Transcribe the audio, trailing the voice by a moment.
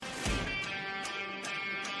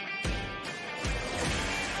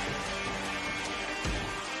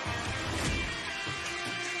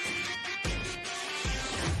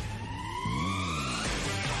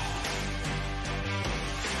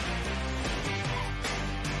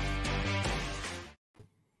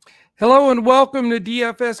Hello and welcome to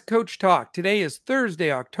DFS Coach Talk. Today is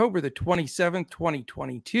Thursday, October the 27th,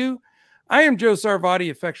 2022. I am Joe Sarvati,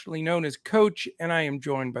 affectionately known as Coach, and I am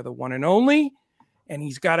joined by the one and only, and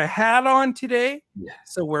he's got a hat on today. Yeah.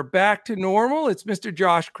 So we're back to normal. It's Mr.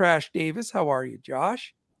 Josh Crash Davis. How are you,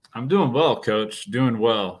 Josh? I'm doing well, Coach. Doing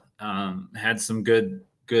well. Had some good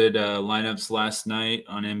lineups last night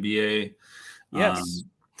on NBA. Yes.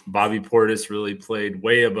 Bobby Portis really played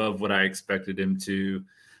way above what I expected him to.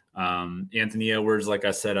 Anthony Edwards, like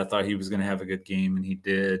I said, I thought he was going to have a good game, and he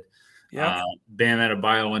did. Yeah. Bam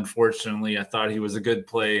Adebayo, unfortunately, I thought he was a good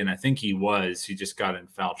play, and I think he was. He just got in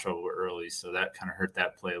foul trouble early, so that kind of hurt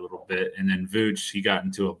that play a little bit. And then Vooch, he got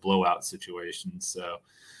into a blowout situation, so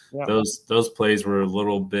those plays were a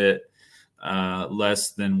little bit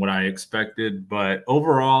less than what I expected, but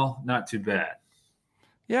overall, not too bad.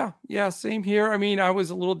 Yeah, same here. I mean, I was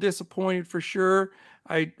a little disappointed for sure.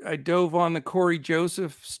 I dove on the Corey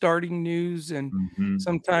Joseph starting news, and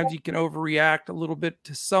sometimes you can overreact a little bit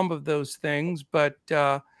to some of those things, but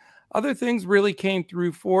other things really came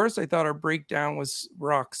through for us. I thought our breakdown was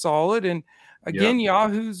rock solid, and again,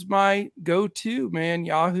 Yahoo's my go-to, man.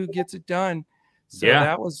 Yahoo gets it done. So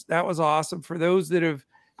that was awesome. For those that have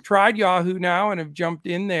tried Yahoo now and have jumped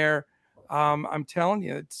in there, I'm telling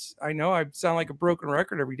you, I know I sound like a broken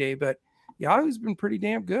record every day, but Yahoo's been pretty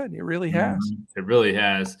damn good. It really has. It really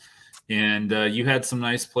has. And you had some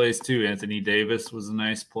nice plays too. Anthony Davis was a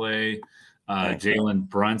nice play. Jalen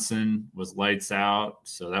Brunson was lights out.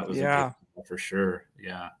 So that was a good play for sure.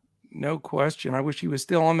 Yeah. No question. I wish he was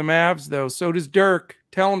still on the Mavs, though. So does Dirk.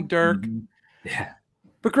 Tell him, Dirk. Yeah.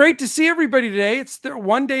 But great to see everybody today. It's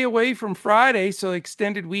one day away from Friday, so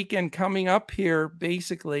extended weekend coming up here,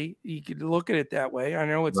 basically. You could look at it that way. I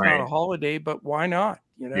know it's not a holiday, but why not?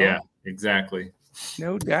 Yeah, exactly.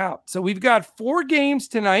 No doubt. So we've got 4 games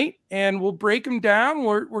tonight, and we'll break them down.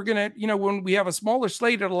 We're going to, when we have a smaller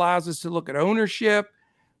slate, it allows us to look at ownership.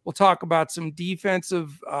 We'll talk about some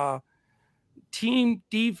defensive team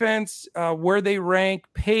defense, where they rank,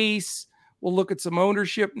 pace. We'll look at some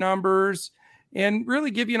ownership numbers and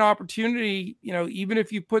really give you an opportunity, even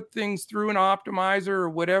if you put things through an optimizer or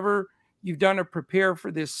whatever you've done to prepare for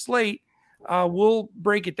this slate, we'll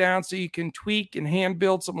break it down so you can tweak and hand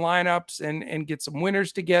build some lineups and get some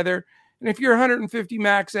winners together. And if you're 150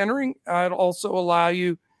 max entering, it'll also allow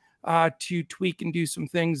you to tweak and do some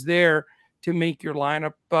things there to make your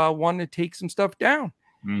lineup want to take some stuff down.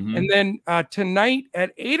 And then tonight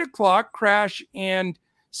at 8:00, Crash and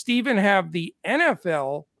Steven have the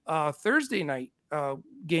NFL Thursday night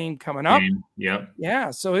game coming up.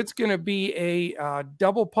 Yeah, so it's going to be a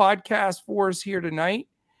double podcast for us here tonight,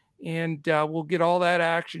 and we'll get all that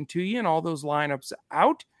action to you and all those lineups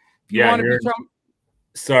out. If you want to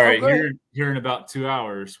become, here in about 2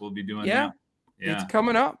 hours we'll be doing that. It's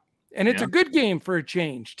coming up, and it's a good game for a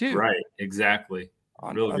change too. Right, exactly.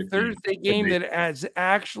 On a Thursday game that is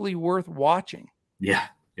actually worth watching. Yeah,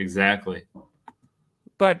 exactly.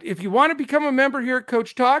 But if you want to become a member here at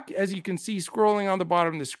Coach Talk, as you can see scrolling on the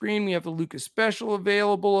bottom of the screen, we have the Lucas Special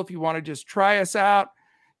available. If you want to just try us out,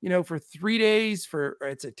 for 3 days,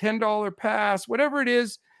 it's a $10 pass, whatever it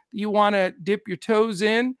is that you want to dip your toes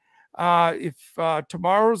in. If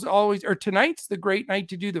tonight's the great night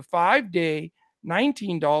to do the 5-day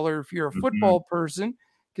 $19 if you're a football person,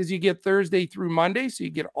 because you get Thursday through Monday, so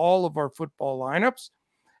you get all of our football lineups.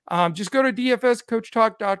 Just go to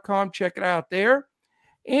dfscoachtalk.com, check it out there.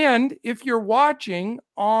 And if you're watching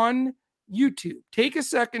on YouTube, take a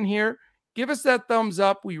second here, give us that thumbs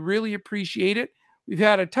up. We really appreciate it. We've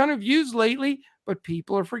had a ton of views lately, but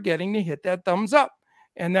people are forgetting to hit that thumbs up.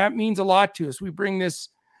 And that means a lot to us. We bring this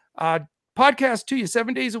podcast to you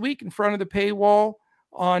 7 days a week in front of the paywall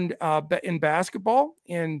in basketball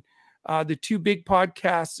and the 2 big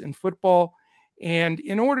podcasts in football. And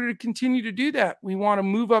in order to continue to do that, we want to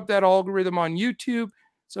move up that algorithm on YouTube.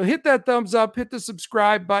 So hit that thumbs up, hit the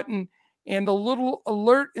subscribe button, and the little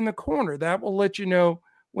alert in the corner. That will let you know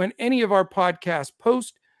when any of our podcasts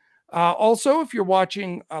post. Also, if you're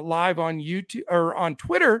watching live on YouTube or on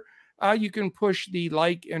Twitter, you can push the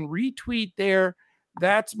like and retweet there.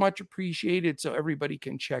 That's much appreciated, so everybody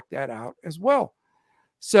can check that out as well.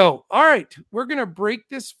 So, all right, we're going to break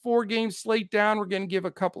this 4-game slate down. We're going to give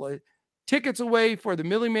a couple of tickets away for the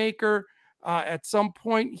Millie Maker at some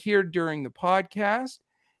point here during the podcast.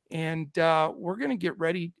 And we're going to get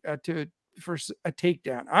ready for a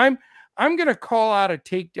takedown. I'm going to call out a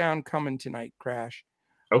takedown coming tonight, Crash.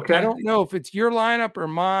 Okay. I don't know if it's your lineup or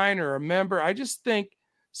mine or a member. I just think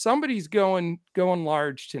somebody's going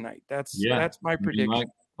large tonight. That's my prediction.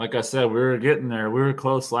 Like I said, we were getting there. We were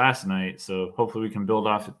close last night, so hopefully we can build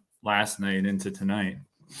off last night into tonight.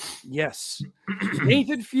 Yes.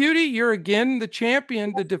 Nathan Feudy, you're again the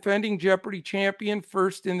champion, the defending Jeopardy champion,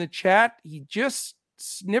 first in the chat. He just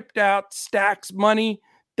snipped out Stacks Money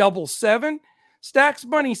 77. Stacks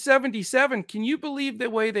Money 77. Can you believe the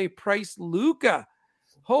way they priced Luka?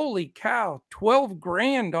 Holy cow, 12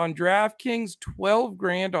 grand on DraftKings, 12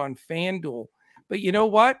 grand on FanDuel. But you know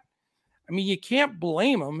what? I mean, you can't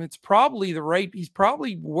blame him. It's probably he's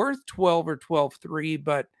probably worth 12 or 12.3,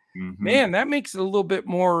 but man, that makes it a little bit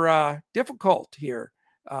more difficult here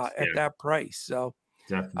at that price. So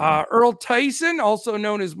Earl Tyson, also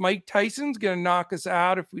known as Mike Tyson, is going to knock us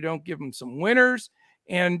out if we don't give him some winners.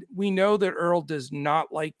 And we know that Earl does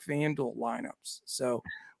not like FanDuel lineups. So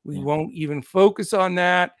we won't even focus on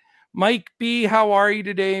that. Mike B., how are you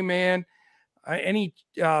today, man? Any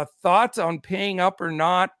thoughts on paying up or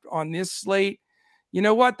not on this slate? You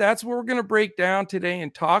know what? That's what we're going to break down today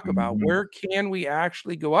and talk about. Where can we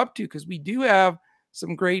actually go up to? Because we do have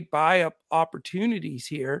some great buy-up opportunities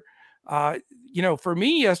here. For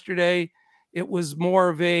me yesterday, it was more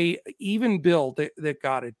of a even build that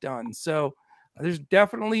got it done. So there's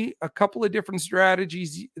definitely a couple of different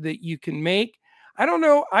strategies that you can make. I don't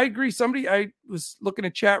know. I agree. I was looking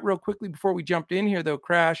at chat real quickly before we jumped in here, though,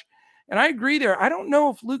 Crash. And I agree there. I don't know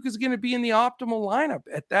if Luke is going to be in the optimal lineup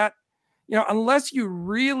at that, unless you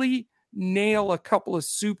really nail a couple of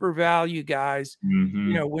super value guys.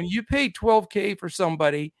 When you pay $12K for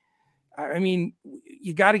somebody, I mean,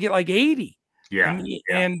 you got to get like 80.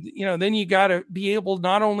 And then you got to be able,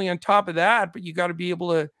 not only on top of that, but you got to be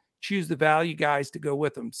able to choose the value guys to go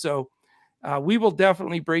with them. So we will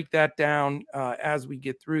definitely break that down as we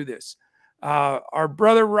get through this. Our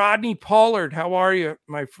brother Rodney Pollard, how are you,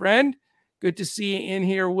 my friend? Good to see you in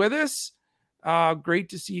here with us. Great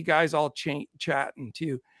to see you guys all chatting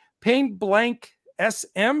too. Paint Blank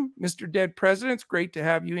SM, Mr. Dead Presidents, great to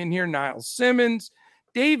have you in here. Niles Simmons,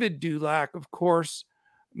 David Dulac, of course,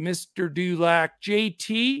 Mr. Dulac.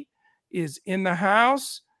 JT is in the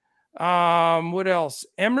house. What else?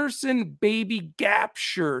 Emerson Baby Gap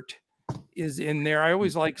Shirt is in there. I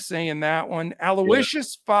always like saying that one.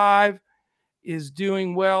 Aloysius 5 is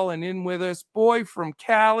doing well and in with us. Boy from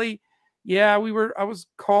Cali. Yeah, I was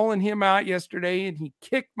calling him out yesterday and he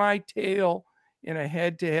kicked my tail in a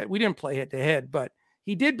head-to-head. We didn't play head-to-head, but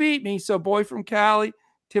he did beat me. So boy from Cali,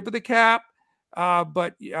 tip of the cap.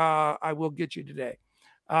 But I will get you today.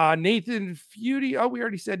 Nathan Feudy. Oh, we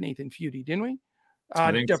already said Nathan Feudy, didn't we?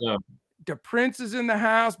 I think so. DePrince is in the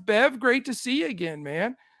house. Bev, great to see you again,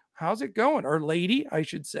 man. How's it going? Or lady, I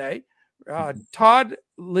should say. Todd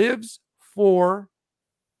lives for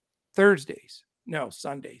Sundays.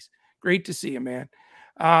 Great to see you, man.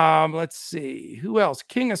 Let's see. Who else?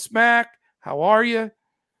 King of Smack. How are you?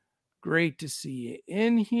 Great to see you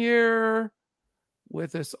in here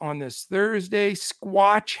with us on this Thursday.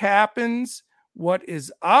 Squatch happens. What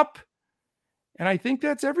is up? And I think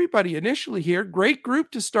that's everybody initially here. Great group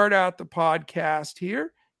to start out the podcast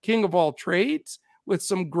here. King of all trades with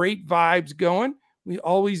some great vibes going. We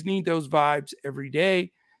always need those vibes every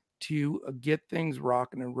day to get things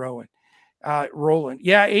rocking and rolling.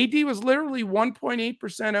 Yeah, AD was literally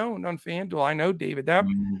 1.8% owned on FanDuel. I know, David. I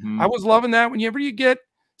was loving that. Whenever you get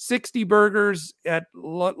 60 burgers at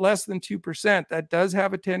less than 2%, that does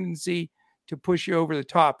have a tendency to push you over the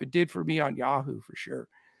top. It did for me on Yahoo for sure.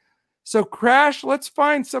 So, Crash, let's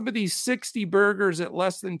find some of these 60 burgers at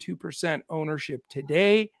less than 2% ownership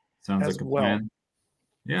today. Sounds like a plan.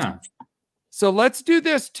 Yeah. So let's do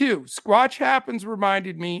this too. Squatch Happens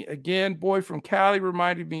reminded me again. Boy from Cali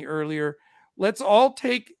reminded me earlier. Let's all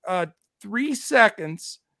take 3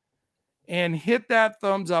 seconds and hit that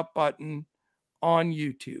thumbs up button on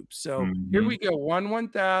YouTube. So here we go.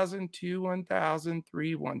 1,000, 2, 1,000,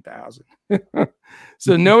 3, 1,000.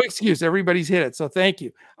 So no excuse. Everybody's hit it. So thank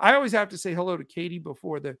you. I always have to say hello to Katie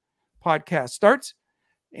before the podcast starts.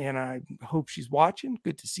 And I hope she's watching.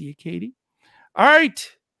 Good to see you, Katie. All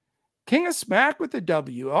right. King of Smack with the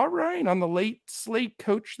W. All right. On the late slate,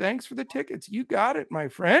 Coach. Thanks for the tickets. You got it, my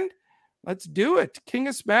friend. Let's do it. King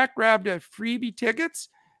of Smack grabbed a freebie tickets,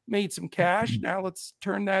 made some cash. Now let's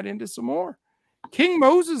turn that into some more. King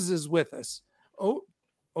Moses is with us. Oh,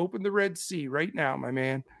 open the Red Sea right now, my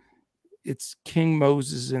man. It's King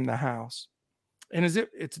Moses in the house. And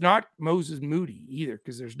it's not Moses Moody either,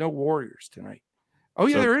 because there's no Warriors tonight. Oh,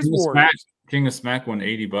 yeah, so there is Warriors. King of Smack won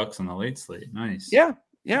 $80 on the late slate. Nice.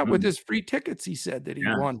 Yeah, with his free tickets, he said that he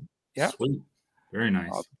won. Yeah. Sweet. Very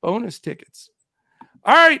nice. Bonus tickets.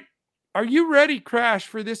 All right. Are you ready, Crash,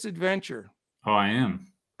 for this adventure? Oh, I am.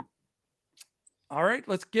 All right,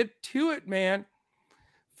 let's get to it, man.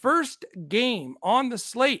 First game on the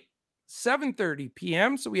slate, 7:30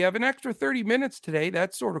 p.m. So we have an extra 30 minutes today.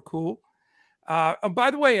 That's sort of cool.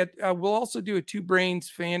 By the way, we'll also do a Two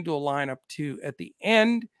Brains FanDuel lineup too at the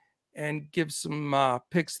end and give some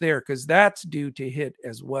picks there because that's due to hit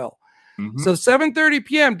as well. So 7:30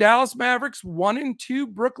 p.m. Dallas Mavericks 1-2,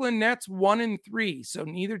 Brooklyn Nets 1-3. So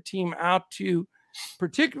neither team out to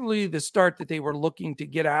particularly the start that they were looking to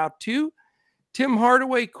get out to. Tim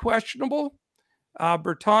Hardaway questionable.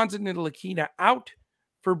 Bertans and Ntilikina out.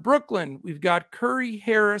 For Brooklyn, we've got Curry,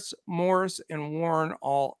 Harris, Morris, and Warren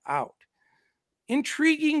all out.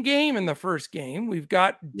 Intriguing game in the first game. We've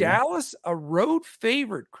got Dallas, a road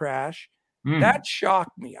favorite, Crash. That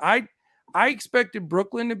shocked me. I expected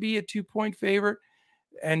Brooklyn to be a 2-point favorite,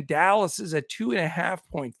 and Dallas is a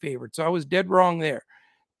 2.5-point favorite. So I was dead wrong there.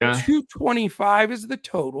 225 is the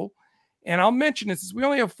total. And I'll mention this, since we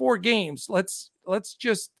only have 4 games. Let's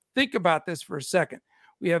just think about this for a second.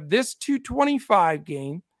 We have this 225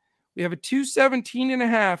 game. We have a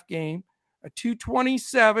 217.5 game, a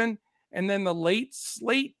 227, and then the late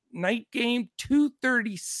slate night game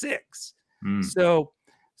 236. So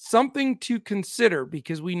something to consider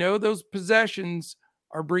because we know those possessions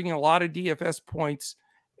are bringing a lot of DFS points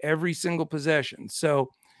every single possession.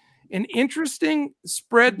 So an interesting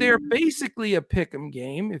spread there, basically a pick'em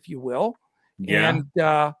game, if you will. And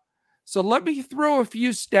so let me throw a few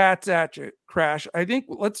stats at you, Crash. I think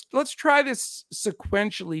let's try this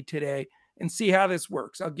sequentially today and see how this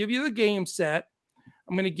works. I'll give you the game set.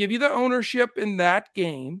 I'm going to give you the ownership in that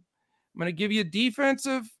game. I'm going to give you a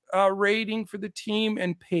defensive rating for the team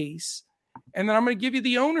and pace. And then I'm going to give you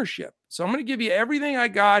the ownership. So I'm going to give you everything I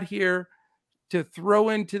got here to throw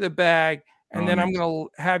into the bag. And then I'm going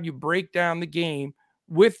to have you break down the game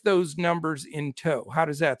with those numbers in tow. How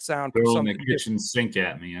does that sound? Throwing the kitchen sink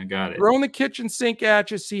at me. I got it. Throwing the kitchen sink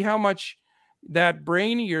at you. See how much that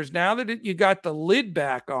brain of yours, now that you got the lid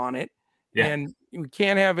back on it, and we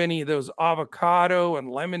can't have any of those avocado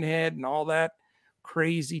and lemon head and all that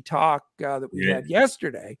crazy talk that we had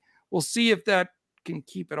yesterday. We'll see if that can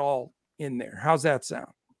keep it all in there. How's that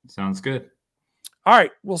sound? Sounds good. All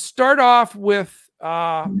right. We'll start off with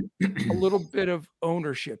a little bit of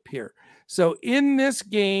ownership here. So in this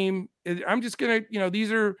game, I'm just going to,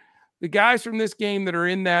 these are the guys from this game that are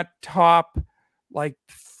in that top like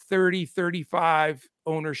 30, 35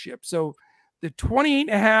 ownership. So the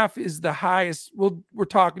 28.5 is the highest. We're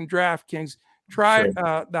talking DraftKings. Try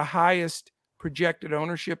the highest projected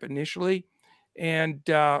ownership initially. And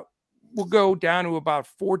we'll go down to about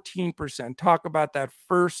 14%. Talk about that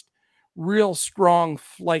first real strong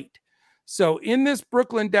flight. So in this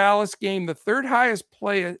Brooklyn-Dallas game, the third highest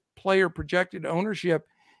player projected ownership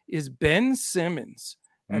is Ben Simmons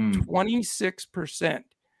at 26%.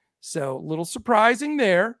 So a little surprising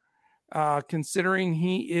there, considering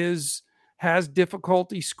he has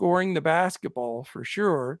difficulty scoring the basketball for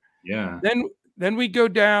sure. Yeah. Then we go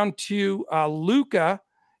down to Luka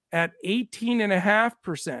at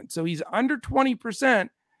 18.5%. So he's under 20%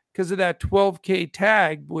 because of that 12K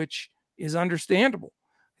tag, which is understandable.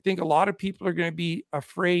 I think a lot of people are going to be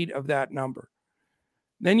afraid of that number.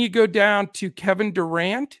 Then you go down to Kevin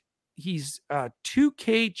Durant. He's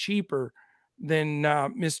 2K cheaper than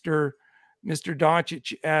Mr.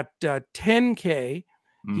 Doncic at 10K.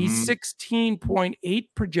 He's 16.8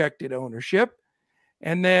 projected ownership.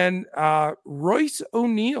 And then Royce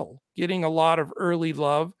O'Neal getting a lot of early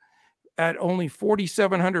love at only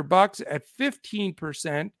 $4,700 at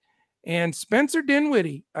 15%. And Spencer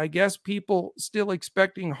Dinwiddie, I guess people still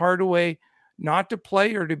expecting Hardaway not to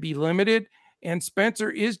play or to be limited. And Spencer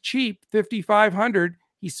is cheap, $5,500.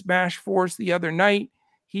 He smashed Force the other night.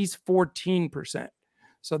 He's 14%.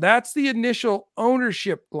 So that's the initial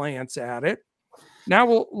ownership glance at it. Now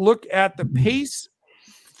we'll look at the pace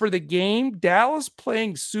for the game. Dallas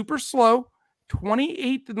playing super slow,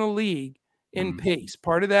 28th in the league in pace.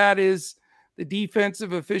 Part of that is the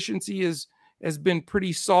defensive efficiency has been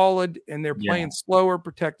pretty solid, and they're playing slower,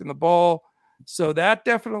 protecting the ball. So that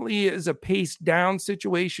definitely is a pace down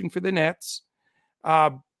situation for the Nets.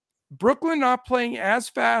 Brooklyn not playing as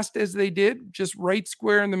fast as they did, just right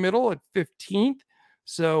square in the middle at 15th.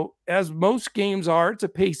 So as most games are, it's a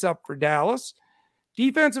pace up for Dallas.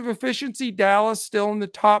 Defensive efficiency, Dallas still in the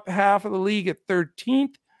top half of the league at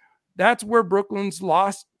 13th. That's where Brooklyn's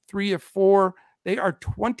lost 3 of 4. They are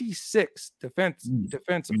 26th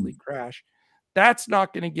defensively, Crash. That's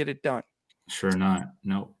not going to get it done. Sure not.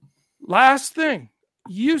 Nope. Last thing,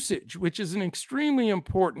 usage, which is an extremely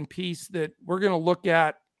important piece that we're going to look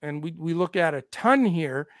at, and we look at a ton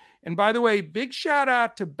here. And by the way, big shout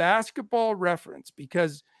out to Basketball Reference,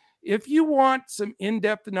 because if you want some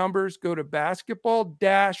in-depth numbers, go to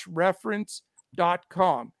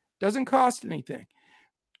basketball-reference.com. Doesn't cost anything.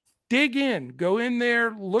 Dig in, go in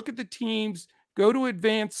there, look at the teams, go to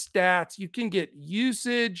advanced stats. You can get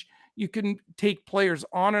usage. You can take players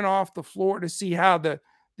on and off the floor to see how the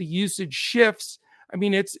usage shifts. I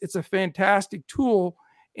mean, it's a fantastic tool.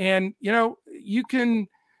 And, you can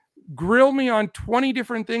grill me on 20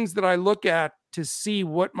 different things that I look at to see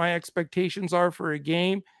what my expectations are for a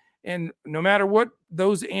game. And no matter what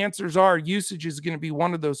those answers are, usage is going to be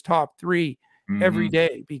one of those top 3 every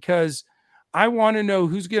day, because I want to know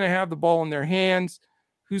who's going to have the ball in their hands,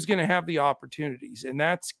 who's going to have the opportunities. And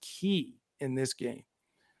that's key in this game.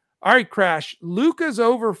 All right, Crash. Luka's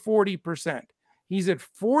over 40%. He's at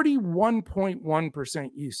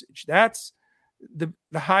 41.1% usage. That's the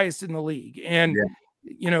highest in the league. And,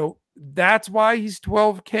 that's why he's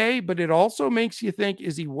 12K, but it also makes you think,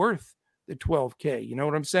 is he worth the 12K? You know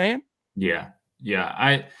what I'm saying? Yeah.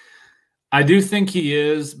 I do think he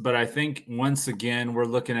is, but I think once again, we're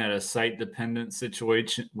looking at a site dependent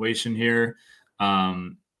situation here.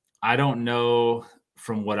 I don't know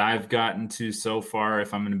from what I've gotten to so far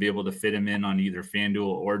if I'm going to be able to fit him in on either FanDuel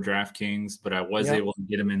or DraftKings, but I was able to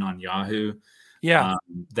get him in on Yahoo. Yeah.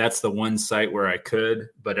 That's the one site where I could,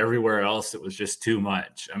 but everywhere else, it was just too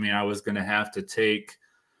much. I mean, I was going to have to take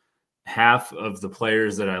half of the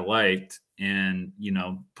players that I liked and,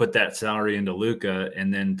 put that salary into Luka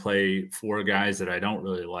and then play 4 guys that I don't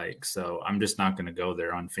really like. So I'm just not going to go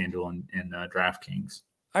there on FanDuel and DraftKings.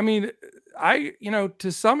 I mean,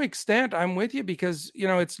 to some extent, I'm with you because,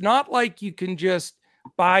 it's not like you can just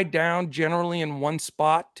buy down generally in one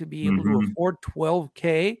spot to be able to afford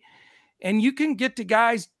 12K. And you can get to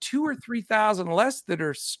guys 2,000 or 3,000 less that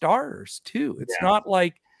are starters too. It's not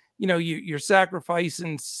like, you're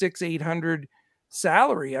sacrificing 600-800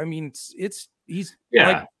 salary. I mean, he's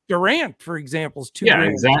like Durant, for example, is $2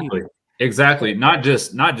 grand cheaper. Exactly. Not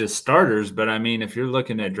just starters, but I mean, if you're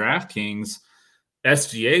looking at DraftKings,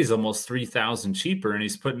 SGA is almost 3,000 cheaper, and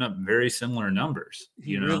he's putting up very similar numbers.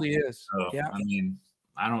 He really is. So, I mean,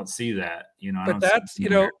 I don't see that. But that's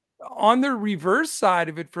on the reverse side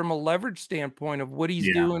of it, from a leverage standpoint of what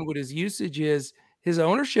he's doing, what his usage is, his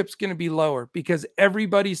ownership's going to be lower because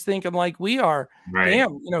everybody's thinking like we are. Right.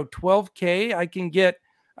 Damn, 12K, I can get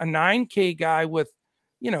a 9K guy with,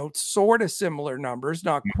 sort of similar numbers,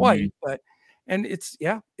 not quite, but, and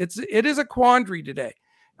it is a quandary today.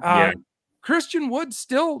 Christian Wood's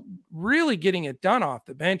still really getting it done off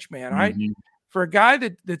the bench, man. For a guy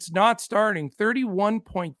that's not starting,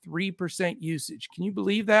 31.3% usage. Can you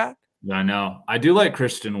believe that? I know. I do like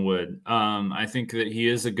Christian Wood. I think that he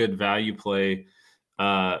is a good value play,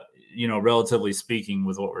 relatively speaking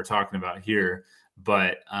with what we're talking about here.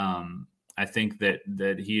 But I think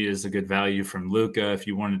that he is a good value from Luka. If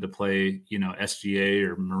you wanted to play, SGA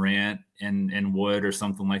or Morant and Wood or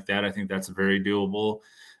something like that, I think that's very doable.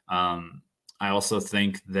 I also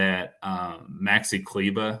think that Maxi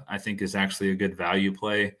Kleber, I think, is actually a good value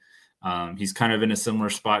play. He's kind of in a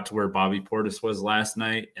similar spot to where Bobby Portis was last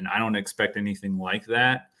night, and I don't expect anything like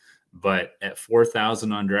that. But at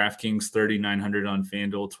 4,000 on DraftKings, 3,900 on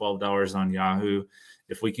FanDuel, $12 on Yahoo,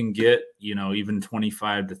 if we can get, even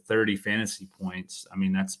 25 to 30 fantasy points, I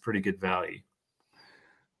mean, that's pretty good value.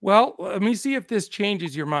 Well, let me see if this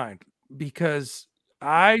changes your mind, because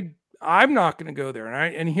I'm not going to go there.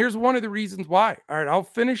 And here's one of the reasons why. All right, I'll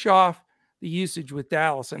finish off the usage with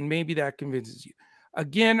Dallas, and maybe that convinces you.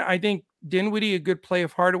 Again, I think Dinwiddie, a good play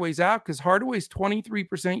if Hardaway's out, because Hardaway's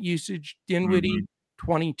 23% usage, Dinwiddie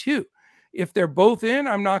 22. If they're both in,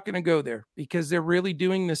 I'm not going to go there because they're really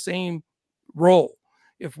doing the same role.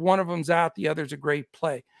 If one of them's out, the other's a great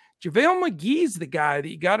play. JaVale McGee's the guy that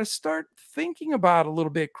you got to start thinking about a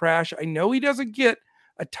little bit, Crash. I know he doesn't get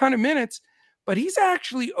a ton of minutes, but he's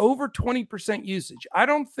actually over 20% usage. I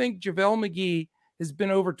don't think JaVale McGee has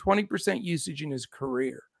been over 20% usage in his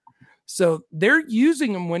career. So they're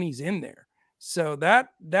using him when he's in there. So that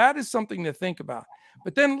is something to think about.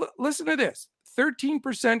 But then listen to this. 13%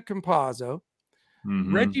 Campazzo.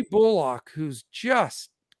 Reggie Bullock, who's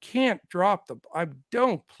just can't drop the – I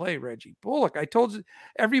don't play Reggie Bullock. I told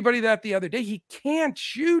everybody that the other day. He can't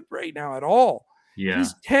shoot right now at all. Yeah.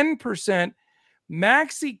 He's 10%.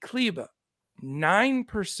 Maxi Kleber,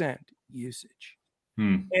 9% usage.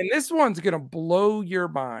 And this one's going to blow your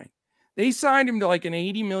mind. They signed him to like an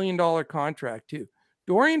 $80 million contract too.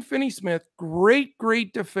 Dorian Finney-Smith,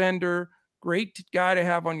 great defender, great guy to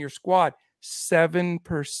have on your squad,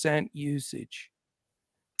 7% usage.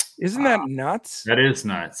 Isn't that nuts? That is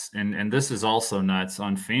nuts. And this is also nuts.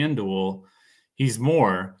 On FanDuel, he's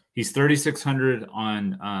more. He's 3,600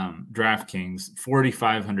 on DraftKings,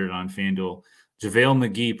 4,500 on FanDuel. JaVale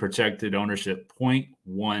McGee projected ownership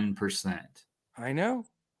 0.1%. I know.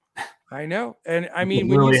 I know. And I You mean, could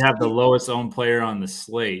when you really have the see, lowest owned player on the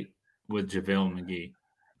slate with JaVale McGee.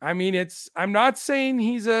 I mean, I'm not saying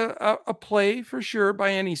he's a play for sure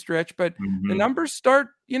by any stretch, but the Mhm. numbers start,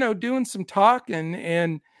 doing some talking.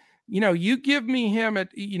 And, you give me him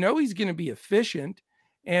he's going to be efficient.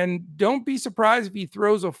 And don't be surprised if he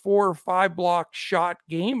throws a 4 or 5 block shot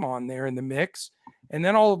game on there in the mix. And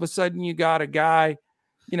then all of a sudden you got a guy,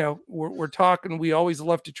 we're talking, we always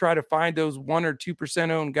love to try to find those 1 or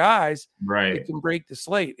 2% owned guys that Right. can break the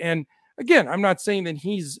slate. And again, I'm not saying that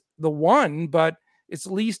he's the one, but at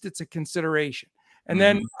least it's a consideration. And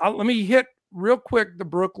then Mhm. let me hit real quick the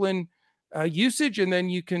Brooklyn usage, and then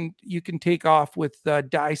you can take off with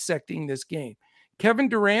dissecting this game. Kevin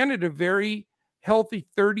Durant at a very healthy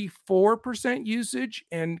 34% usage,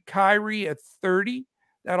 and Kyrie at 30.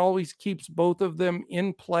 That always keeps both of them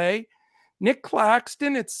in play. Nick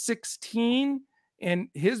Claxton at 16, and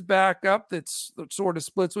his backup that sort of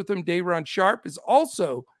splits with him, Day'Ron Sharpe, is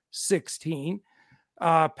also 16.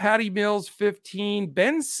 Patty Mills, 15.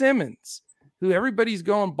 Ben Simmons, who everybody's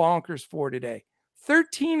going bonkers for today,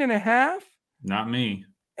 13 and a half. Not me.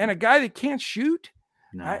 And a guy that can't shoot?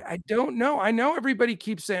 No. I don't know. I know everybody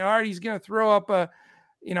keeps saying, all right, he's going to throw up a,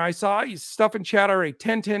 I saw stuff in chat already,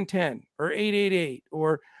 10, 10, 10 or 8, 8, 8.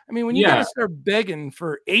 Or, I mean, when you got to start begging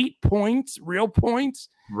for 8 points, real points,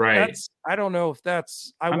 Right. I don't know if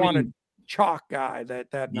that's, I want a chalk guy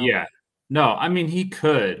that number. Yeah. No, I mean, he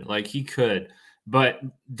could, but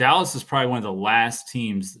Dallas is probably one of the last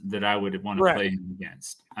teams that I would want to play him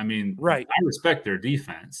against. I mean, right. I respect their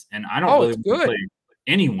defense, and I don't really want to play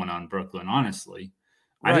anyone on Brooklyn, honestly.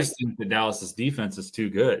 Right. I just think that Dallas's defense is too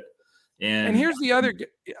good. And here's the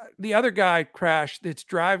other guy, Crash, that's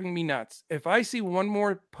driving me nuts. If I see one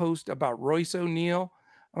more post about Royce O'Neal,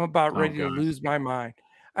 I'm about ready to lose my mind.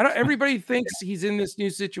 Everybody thinks he's in this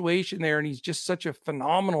new situation there, and he's just such a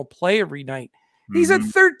phenomenal play every night. He's at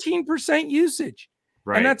 13% usage.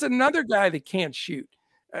 Right. And that's another guy that can't shoot.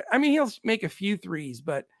 I mean, he'll make a few threes,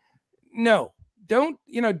 but no, don't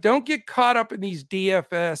get caught up in these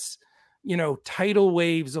DFS, tidal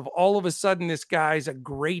waves of all of a sudden this guy's a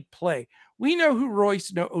great play. We know who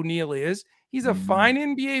Royce O'Neal is. He's a fine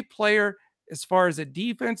NBA player as far as a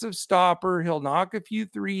defensive stopper. He'll knock a few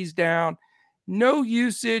threes down. No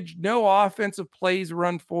usage, no offensive plays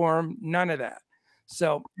run for him, none of that.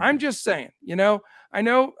 So I'm just saying, I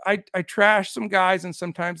know I trash some guys and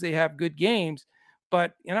sometimes they have good games,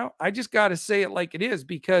 but, I just got to say it like it is,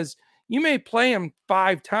 because you may play him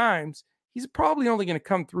 5 times. He's probably only going to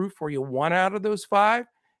come through for you 1 out of those 5.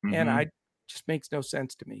 And I just makes no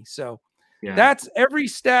sense to me. So that's every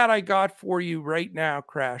stat I got for you right now,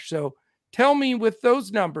 Crash. So tell me, with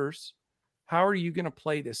those numbers, how are you going to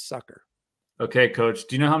play this sucker? Okay, Coach.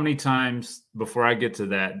 Do you know how many times, before I get to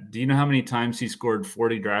that, do you know how many times he scored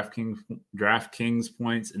 40 DraftKings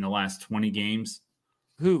points in the last 20 games?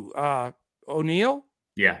 Who? O'Neal?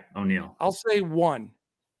 Yeah, O'Neal. I'll say 1.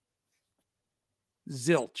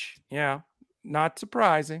 Zilch. Yeah. Not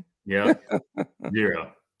surprising. Yeah.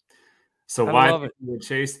 0. So why would you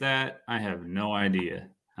chase that? I have no idea.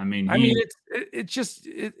 I mean,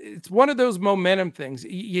 it's one of those momentum things.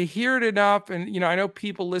 You hear it enough, and I know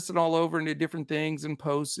people listen all over into different things and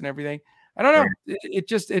posts and everything. I don't know. Right.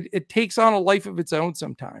 It takes on a life of its own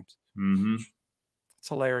sometimes. It's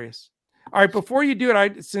hilarious. All right, before you do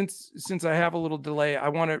it, since I have a little delay, I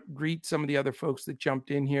want to greet some of the other folks that jumped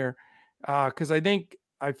in here, because I think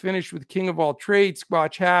I finished with King of All Trades.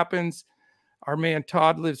 Squatch Happens. Our man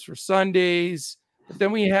Todd Lives for Sundays. But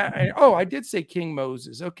then we had, I did say King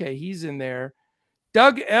Moses. Okay, he's in there.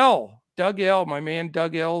 Doug L, my man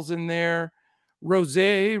Doug L's in there. Rose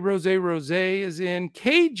is in.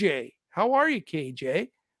 KJ, how are you, KJ?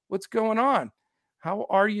 What's going on? How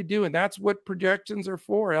are you doing? That's what projections are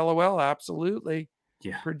for. LOL, absolutely.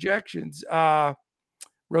 Yeah. Projections.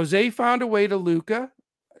 Rose found a way to Luca,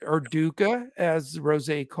 or Duca, as Rose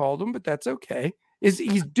called him, but that's okay.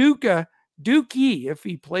 He's Duca, Dookie, if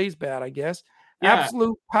he plays bad, I guess. Yeah.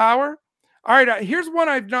 Absolute power. All right, here's one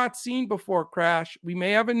I've not seen before, Crash. We may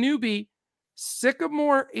have a newbie.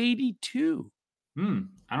 Sycamore 82. I don't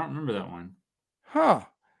remember that one. Huh.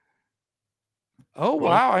 Oh,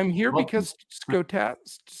 wow. I'm here because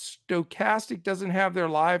Stokastic doesn't have their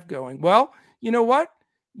live going. Well, you know what?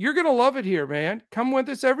 You're going to love it here, man. Come with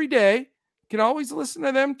us every day. You can always listen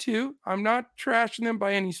to them too. I'm not trashing them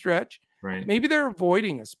by any stretch. Right. Maybe they're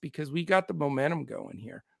avoiding us because we got the momentum going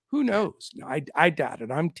here. Who knows? No, I doubt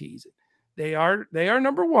it. I'm teasing. They are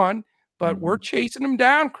number 1, but we're chasing them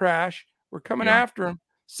down, Crash. We're coming after them.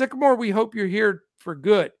 Sycamore, we hope you're here for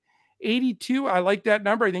good. 82, I like that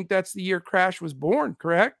number. I think that's the year Crash was born,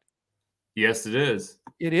 correct? Yes, it is.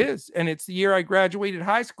 It is. And it's the year I graduated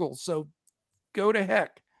high school. So go to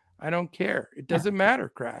heck. I don't care. It doesn't matter,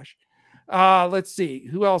 Crash. Let's see.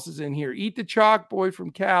 Who else is in here? Eat the Chalk, Boy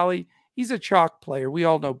from Cali. He's a chalk player. We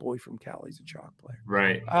all know Boy from Cali's a chalk player.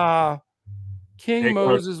 Right. King hey,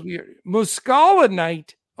 Moses. Muscala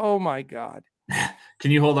Knight. Oh, my God.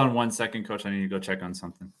 Can you hold on 1 second, Coach? I need to go check on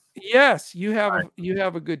something. Yes, you have you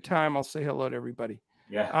have a good time. I'll say hello to everybody.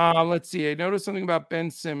 Yeah. Let's see. I noticed something about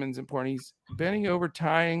Ben Simmons important. He's bending over,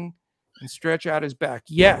 tying, and stretch out his back.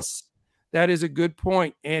 Yes, that is a good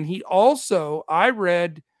point. And he also, I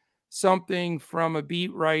read something from a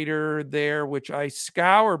beat writer there, which I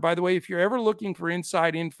scour. By the way, if you're ever looking for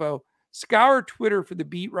inside info, scour Twitter for the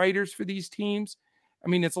beat writers for these teams. I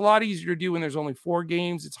mean, it's a lot easier to do when there's only 4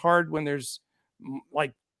 games. It's hard when there's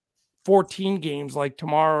like 14 games like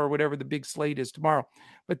tomorrow or whatever the big slate is tomorrow.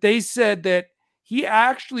 But they said that he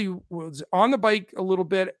actually was on the bike a little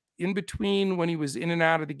bit in between when he was in and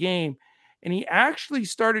out of the game. And he actually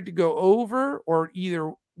started to go over or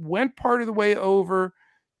either went part of the way over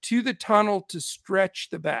to the tunnel to stretch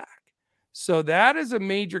the back. So that is a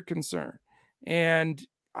major concern. And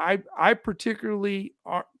I particularly,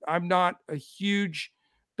 I'm not a huge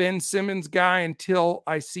Ben Simmons guy until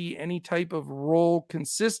I see any type of role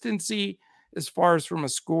consistency as far as from a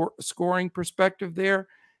scoring perspective there.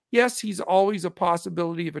 Yes, he's always a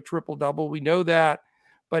possibility of a triple-double. We know that.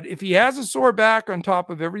 But if he has a sore back on top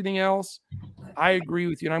of everything else, I agree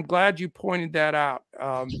with you. And I'm glad you pointed that out.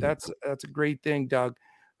 That's a great thing, Doug.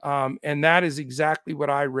 And that is exactly what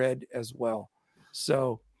I read as well.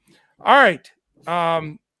 So, all right.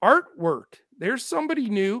 Artwork. There's somebody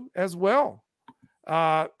new as well.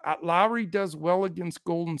 Lowry does well against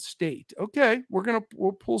Golden State. Okay,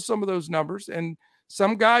 we'll pull some of those numbers, and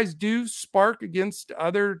some guys do spark against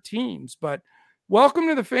other teams. But welcome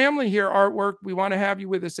to the family here, Artwork. We want to have you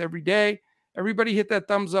with us every day. Everybody hit that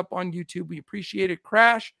thumbs up on YouTube. We appreciate it.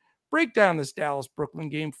 Crash, break down this Dallas-Brooklyn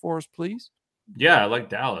game for us, please. Yeah, I like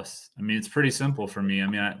Dallas. I mean, it's pretty simple for me. I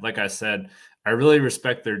mean, like I said, I really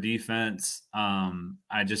respect their defense.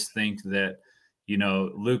 I just think that, you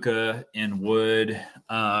know, Luka and Wood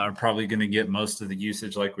are probably going to get most of the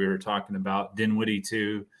usage like we were talking about. Dinwiddie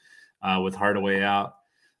too, with Hardaway out.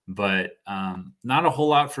 But not a whole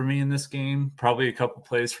lot for me in this game. Probably a couple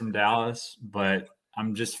plays from Dallas, but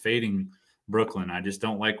I'm just fading Brooklyn. I just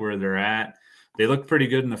don't like where they're at. They looked pretty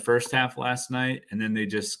good in the first half last night, and then they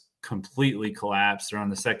just completely collapsed. They're on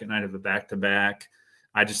the second night of a back-to-back.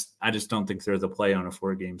 I just don't think they're the play on a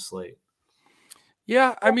 4-game slate.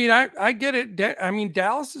 Yeah, I mean, I get it. I mean,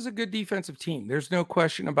 Dallas is a good defensive team. There's no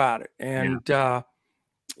question about it. And,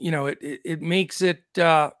 you know, it makes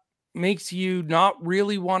makes you not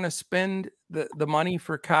really want to spend the money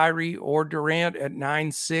for Kyrie or Durant at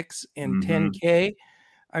 9.6 and 10K.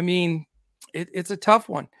 I mean, it's a tough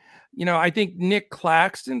one. You know, I think Nick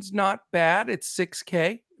Claxton's not bad. It's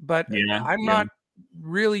 6K, but I'm not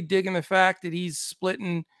really digging the fact that he's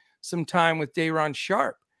splitting some time with Day'Ron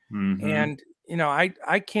Sharpe. And, you know,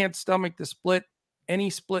 I can't stomach any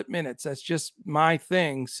split minutes. That's just my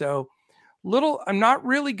thing. So I'm not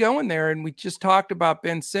really going there. And we just talked about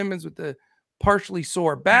Ben Simmons with the partially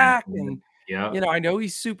sore back. And, you know, I know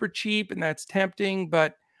he's super cheap and that's tempting,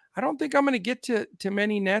 but I don't think I'm going to get to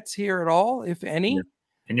many nets here at all, if any. Yeah.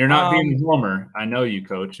 And you're not being a homer. I know you,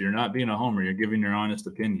 Coach. You're not being a homer. You're giving your honest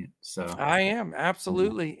opinion. So I am,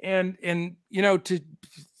 absolutely. And you know, to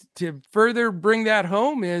further bring that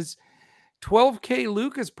home is 12K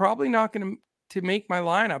Luka is probably not going to make my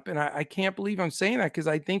lineup. And I can't believe I'm saying that because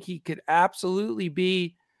I think he could absolutely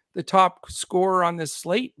be the top scorer on this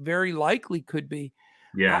slate. Very likely could be.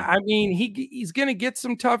 Yeah. I mean, he's going to get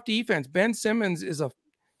some tough defense. Ben Simmons is a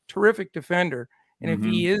terrific defender. And if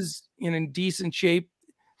he is in decent shape,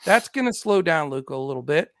 that's going to slow down Luka a little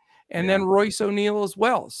bit. And then Royce O'Neal as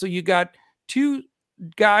well. So you got 2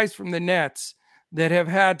 guys from the Nets that have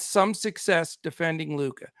had some success defending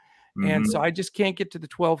Luka. And so I just can't get to the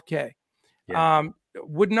 12K.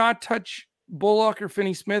 Would not touch Bullock or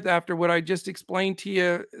Finney-Smith after what I just explained to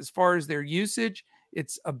you as far as their usage.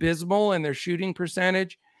 It's abysmal and their shooting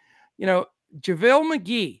percentage. You know, JaVale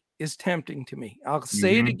McGee is tempting to me. I'll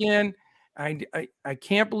say it again. I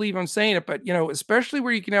can't believe I'm saying it, but, you know, especially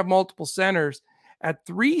where you can have multiple centers at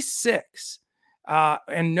 3.6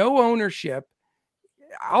 and no ownership,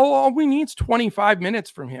 all we need is 25 minutes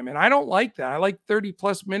from him. And I don't like that. I like 30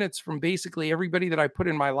 plus minutes from basically everybody that I put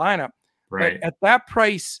in my lineup. Right. But at that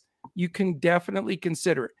price, you can definitely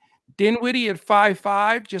consider it. Dinwiddie at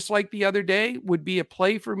 5.5, just like the other day, would be a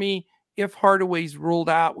play for me if Hardaway's ruled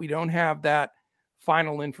out. We don't have that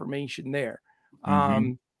final information there.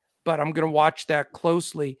 But I'm going to watch that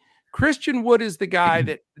closely. Christian Wood is the guy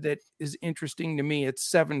that is interesting to me at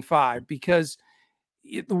 7.5 because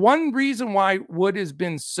the one reason why Wood has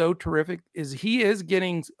been so terrific is he is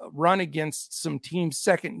getting run against some team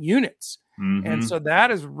second units. And so that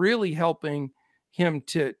is really helping him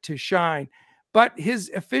to shine. But his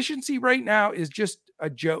efficiency right now is just a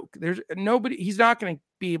joke. There's nobody, he's not going to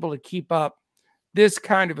be able to keep up this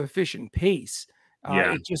kind of efficient pace.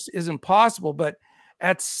 It just isn't possible. But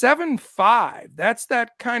at 7.5, that's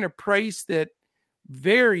that kind of price that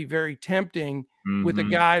very, very tempting with a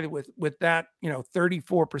guy with that,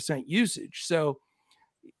 34% usage. So,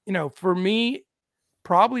 for me,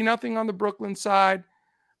 probably nothing on the Brooklyn side.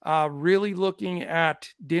 Really looking at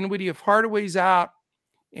Dinwiddie if Hardaway's out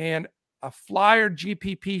and a flyer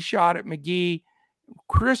GPP shot at McGee.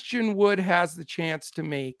 Christian Wood has the chance to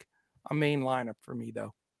make a main lineup for me,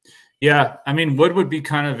 though. Yeah, I mean, Wood would be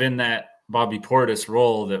kind of in that Bobby Portis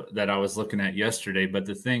role that I was looking at yesterday. But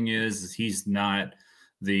the thing is he's not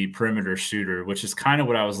the perimeter shooter, which is kind of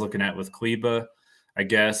what I was looking at with Kleber, I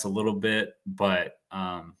guess, a little bit. But,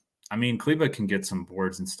 I mean, Kleber can get some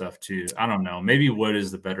boards and stuff too. I don't know. Maybe Wood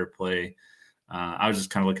is the better play. I was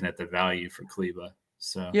just kind of looking at the value for Kleber.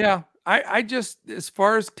 So yeah, I just, as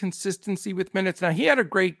far as consistency with minutes, now he had a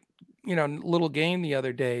great, little game the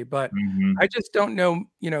other day, but I just don't know,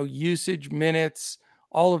 usage, minutes,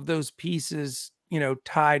 all of those pieces,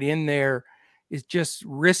 tied in there is just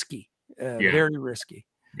risky, very risky.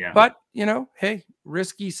 Yeah. But, hey,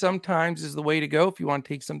 risky sometimes is the way to go. If you want to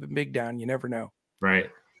take something big down, you never know. Right.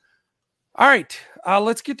 All right,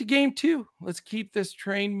 let's get to game 2. Let's keep this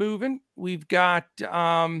train moving. We've got,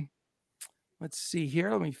 let's see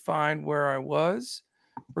here. Let me find where I was.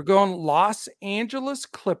 We're going Los Angeles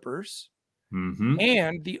Clippers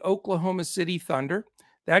and the Oklahoma City Thunder.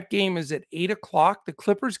 That game is at 8:00. The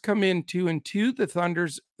Clippers come in 2-2.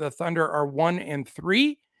 The Thunder are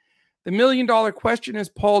 1-3. The $1 million question is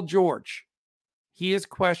Paul George. He is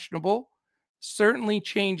questionable. Certainly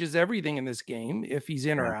changes everything in this game if he's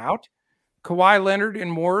in or out. Kawhi Leonard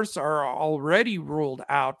and Morris are already ruled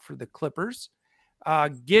out for the Clippers.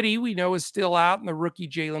 Giddey, we know, is still out, and the rookie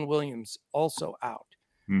Jalen Williams also out.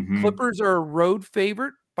 Clippers are a road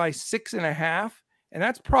favorite by 6.5, and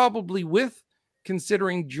that's probably with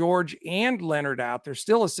considering George and Leonard out. They're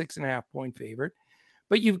still a 6.5 point favorite.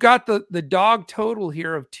 But you've got the dog total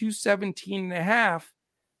here of 217.5,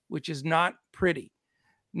 which is not pretty.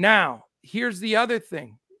 Now, here's the other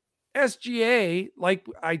thing. SGA, like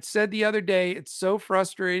I said the other day, it's so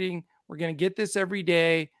frustrating. We're going to get this every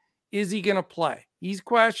day. Is he going to play? He's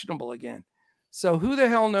questionable again. So who the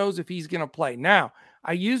hell knows if he's going to play? Now,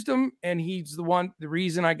 I used him and he's the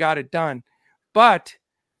reason I got it done. But,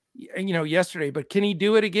 yesterday, but can he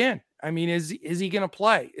do it again? I mean, is he going to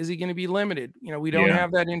play? Is he going to be limited? We don't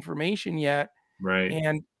have that information yet. Right.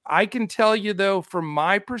 And I can tell you, though, from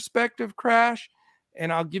my perspective, Crash,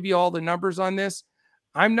 and I'll give you all the numbers on this,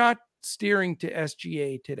 I'm not steering to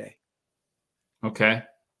SGA today. Okay.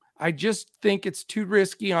 I just think it's too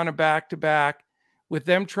risky on a back-to-back with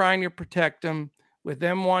them trying to protect him, with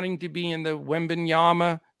them wanting to be in the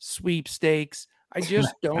Wembanyama sweepstakes. I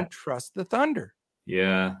just don't trust the Thunder.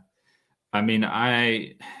 Yeah. I mean,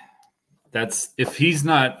 if he's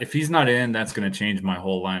not in, that's going to change my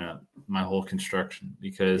whole lineup, my whole construction,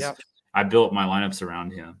 because I built my lineups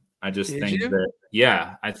around him. I just think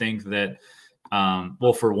that,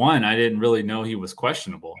 well, for one, I didn't really know he was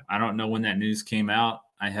questionable. I don't know when that news came out.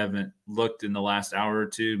 I haven't looked in the last hour or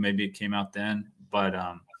two. Maybe it came out then, but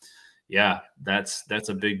that's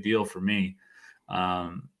a big deal for me.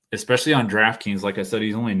 Especially on DraftKings. Like I said,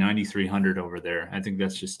 he's only 9,300 over there. I think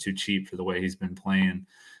that's just too cheap for the way he's been playing.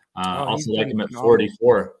 Also like him at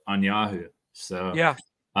 44 on Yahoo. So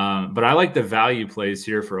but I like the value plays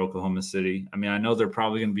here for Oklahoma City. I mean, I know they're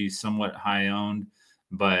probably going to be somewhat high owned,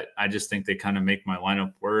 but I just think they kind of make my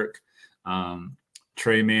lineup work.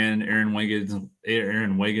 Trey Mann, Aaron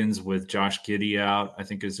Wiggins with Josh Giddey out, I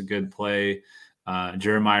think is a good play.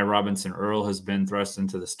 Jeremiah Robinson Earl has been thrust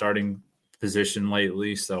into the starting position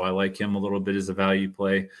lately, so I like him a little bit as a value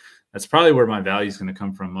play. That's probably where my value is going to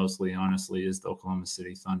come from mostly, honestly, is the Oklahoma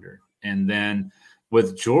City Thunder. And then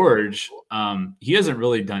with George, he hasn't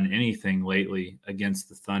really done anything lately against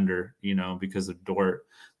the Thunder, because of Dort.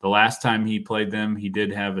 The last time he played them, he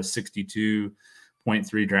did have a 62.3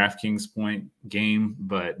 DraftKings point game,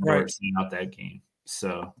 but Dort sat out that game.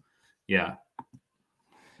 So, yeah.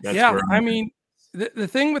 The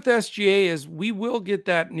thing with SGA is we will get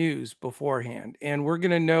that news beforehand, and we're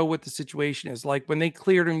going to know what the situation is. Like when they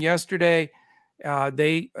cleared him yesterday,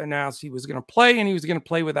 they announced he was going to play, and he was going to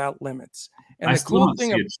play without limits. And I the still cool thing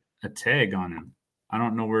don't see a tag on him. I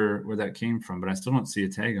don't know where that came from, but I still don't see a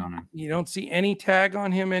tag on him. You don't see any tag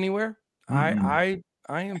on him anywhere? I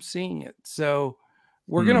am seeing it. So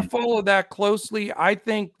we're going to follow that closely. I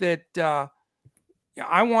think that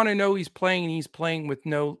I want to know he's playing, and he's playing with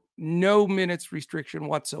no minutes restriction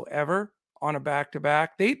whatsoever on a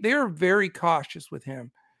back-to-back. They are very cautious with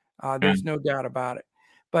him. There's no doubt about it.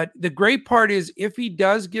 But the great part is if he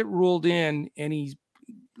does get ruled in and he's,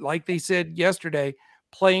 like they said yesterday,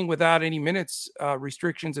 playing without any minutes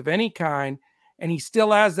restrictions of any kind, and he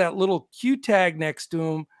still has that little Q tag next to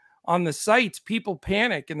him on the sites, people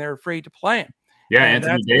panic and they're afraid to play him. Yeah, and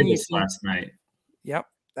Anthony Davis last night. Yep,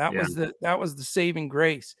 that was the saving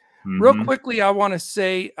grace. Real quickly, I want to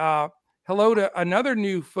say hello to another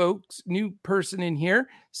new person in here,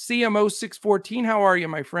 CMO614. How are you,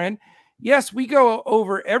 my friend? Yes, we go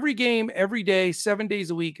over every game every day, 7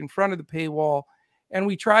 days a week in front of the paywall. And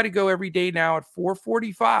we try to go every day now at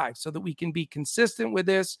 4:45 so that we can be consistent with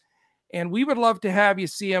this. And we would love to have you,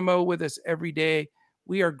 CMO, with us every day.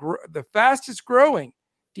 We are the fastest growing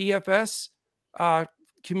DFS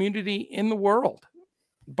community in the world,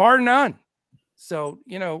 bar none. So,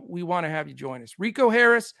 we want to have you join us. Rico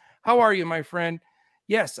Harris, how are you, my friend?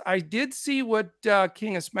 Yes, I did see what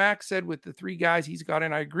King of Smack said with the 3 guys he's got,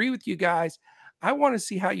 and I agree with you guys. I want to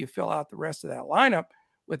see how you fill out the rest of that lineup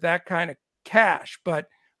with that kind of cash, but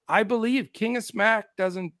I believe King of Smack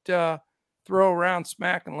doesn't throw around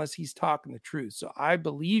smack unless he's talking the truth. So I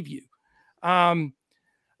believe you. All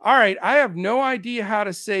right, I have no idea how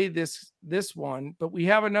to say this one, but we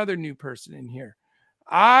have another new person in here.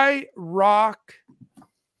 I rock.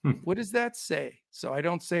 What does that say? So I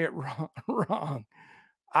don't say it wrong.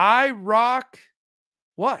 I rock.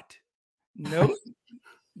 What? No.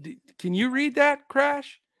 Can you read that,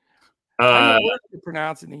 Crash? I'm not working to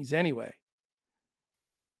pronouncing these anyway.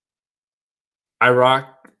 I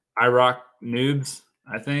rock noobs,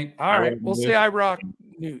 I think. All right, we'll say I rock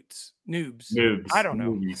noobs. I don't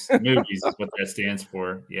know. Newbies is what that stands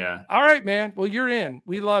for. Yeah. All right, man. Well, you're in.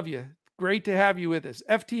 We love you. Great to have you with us.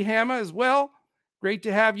 FT Hammer as well. Great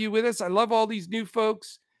to have you with us. I love all these new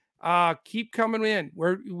folks. Keep coming in.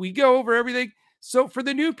 We go over everything. So for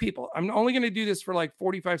the new people, I'm only going to do this for like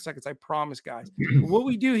 45 seconds. I promise, guys. What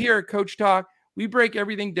we do here at Coach Talk, we break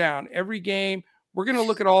everything down. Every game, we're going to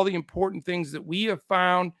look at all the important things that we have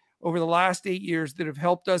found over the last 8 years that have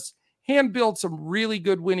helped us hand build some really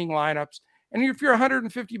good winning lineups. And if you're a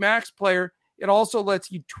 150 max player, it also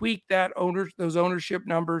lets you tweak those ownership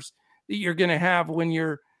numbers that you're going to have when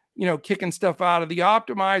you're, kicking stuff out of the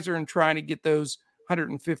optimizer and trying to get those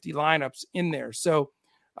 150 lineups in there. So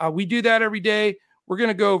we do that every day. We're going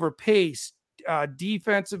to go over pace,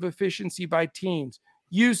 defensive efficiency by teams,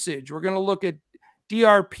 usage. We're going to look at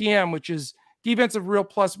DRPM, which is defensive real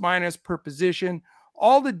plus minus per position,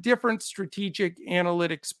 all the different strategic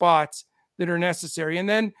analytic spots that are necessary. And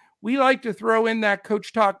then we like to throw in that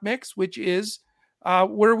Coach Talk mix, which is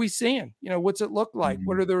what are we seeing? What's it look like?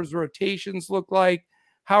 What are those rotations look like?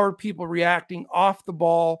 How are people reacting off the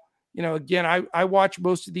ball? Again, I watch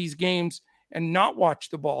most of these games and not watch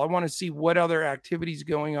the ball. I want to see what other activities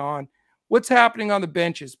going on, what's happening on the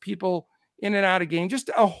benches, people in and out of game, just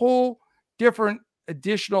a whole different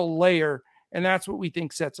additional layer. And that's what we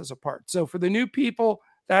think sets us apart. So for the new people,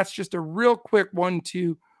 that's just a real quick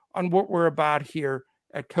 1-2 on what we're about here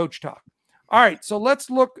at Coach Talk. All right, so let's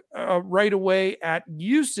look right away at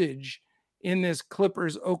usage in this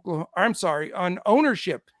Clippers on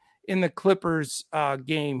ownership in the Clippers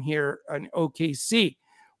game here on OKC.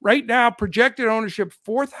 Right now, projected ownership,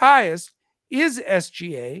 4th highest, is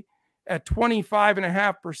SGA at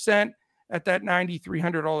 25.5% at that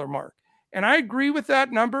 $9,300 mark. And I agree with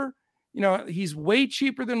that number. He's way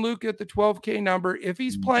cheaper than Luka at the 12K number. If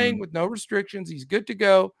he's playing with no restrictions, he's good to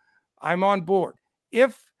go. I'm on board.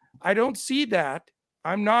 If I don't see that,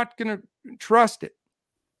 I'm not going to trust it.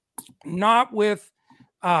 Not with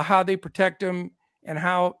how they protect him and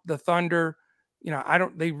how the Thunder,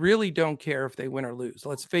 they really don't care if they win or lose.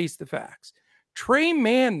 Let's face the facts. Trey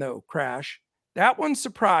Mann, though, Crash, that one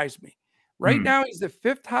surprised me. Right now, he's the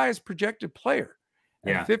 5th highest projected player.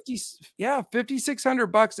 Yeah.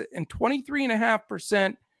 $5,600 and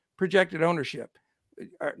 23.5% projected ownership.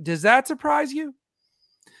 Does that surprise you?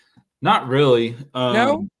 Not really.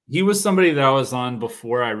 No? He was somebody that I was on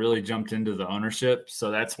before I really jumped into the ownership.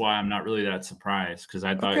 So that's why I'm not really that surprised, because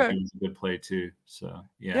I thought he was a good play too. So,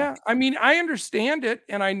 yeah. Yeah. I mean, I understand it.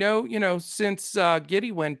 And I know, since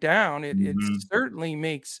Giddey went down, it certainly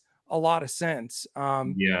makes a lot of sense.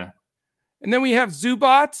 Yeah. And then we have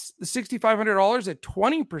Zubats, the $6,500 at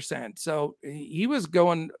 20%. So he was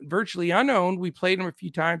going virtually unowned. We played him a few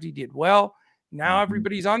times. He did well. Now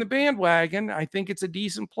everybody's on the bandwagon. I think it's a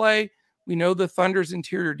decent play. We know the Thunder's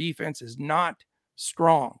interior defense is not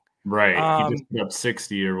strong. Right. He just put up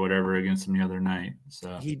 60 or whatever against him the other night.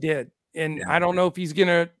 So he did. And I don't know if he's going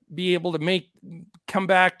to be able to come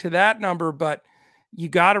back to that number, but you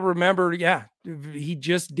got to remember, he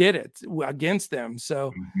just did it against them.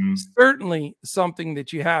 So certainly something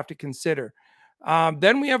that you have to consider.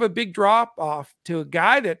 Then we have a big drop off to a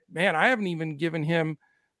guy that, man, I haven't even given him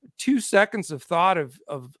 2 seconds of thought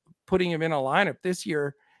of putting him in a lineup this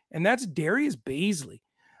year. And that's Darius Baisley.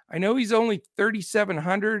 I know he's only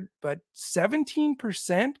 3,700, but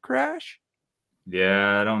 17% Crash.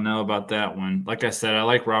 Yeah, I don't know about that one. Like I said, I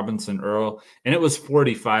like Robinson Earl, and it was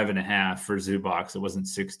 45.5 for Zubox. It wasn't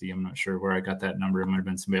 60. I'm not sure where I got that number. It might have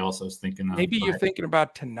been somebody else I was thinking of. Maybe you're thinking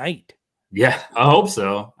about tonight. Yeah, I hope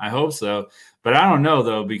so. But I don't know,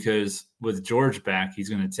 though, because with George back, he's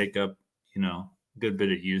going to take up, a good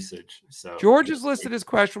bit of usage. So George is listed as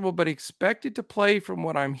questionable, but expected to play from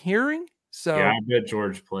what I'm hearing. So yeah, I bet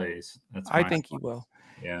George plays. I think he will.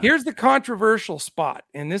 Yeah. Here's the controversial spot,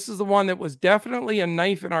 and this is the one that was definitely a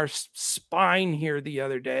knife in our spine here the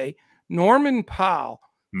other day. Norman Powell,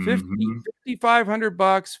 $5,500,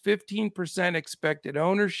 15% expected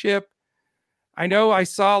ownership. I know I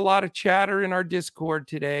saw a lot of chatter in our Discord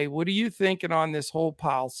today. What are you thinking on this whole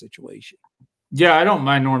Powell situation? Yeah, I don't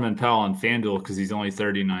mind Norman Powell on FanDuel because he's only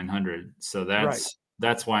 3,900. So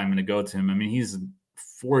that's why I'm going to go to him. I mean, he's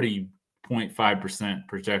 40.5%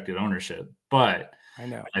 projected ownership, but I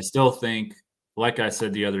know. I still think, like I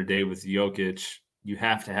said the other day with Jokic, you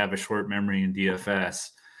have to have a short memory in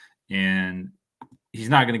DFS, and he's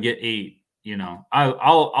not going to get 8.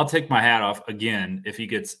 I'll take my hat off again if he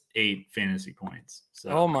gets 8 fantasy points.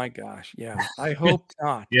 So. Oh my gosh, yeah. I hope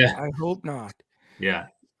not. Yeah, I hope not. Yeah.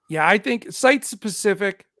 I think site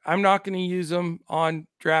specific. I'm not going to use them on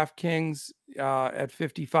DraftKings at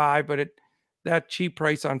 55, but that cheap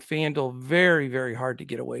price on FanDuel, very, very hard to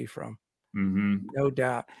get away from. No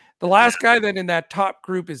doubt. The last guy that in that top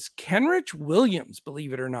group is Kenrich Williams,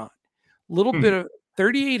 believe it or not. A little bit of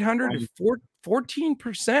 3,800 to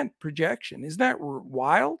 14% projection. Isn't that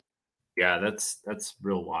wild? Yeah, that's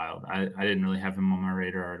real wild. I didn't really have him on my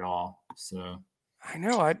radar at all. So I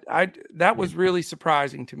know that was really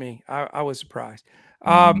surprising to me. I was surprised.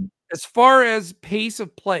 As far as pace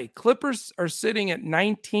of play, Clippers are sitting at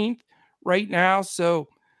 19th right now. So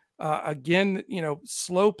again,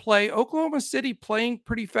 slow play. Oklahoma City playing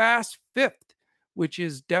pretty fast, 5th, which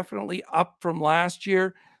is definitely up from last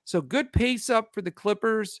year. So good pace up for the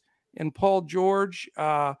Clippers and Paul George.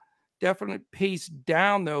 Definite pace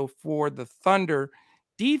down, though, for the Thunder.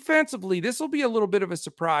 Defensively, this will be a little bit of a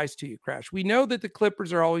surprise to you, Crash. We know that the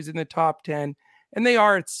Clippers are always in the top 10, and they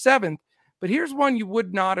are at 7th. But here's one you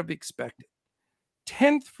would not have expected.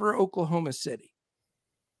 10th for Oklahoma City.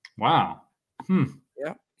 Wow.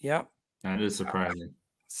 Yeah. That is surprising.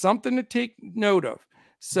 Something to take note of.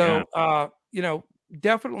 So,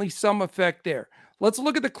 definitely some effect there. Let's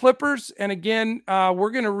look at the Clippers. And again,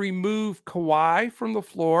 we're going to remove Kawhi from the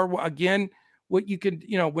floor. Again, what you could,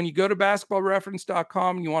 when you go to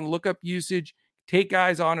basketballreference.com and you want to look up usage, take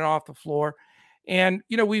guys on and off the floor. And,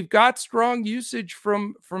 we've got strong usage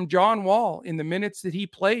from John Wall in the minutes that he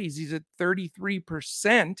plays. He's at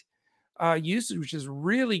 33%. Usage, which is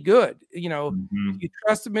really good. If you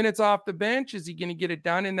trust the minutes off the bench, is he going to get it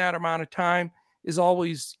done in that amount of time is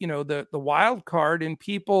always, the wild card, and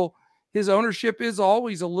his ownership is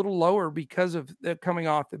always a little lower because of the coming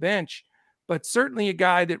off the bench, but certainly a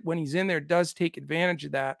guy that when he's in there does take advantage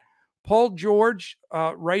of that. Paul George,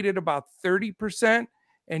 right at about 30%,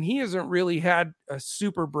 and he hasn't really had a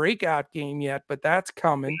super breakout game yet, but that's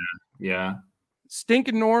coming. Yeah.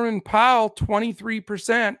 Stinking Norman Powell,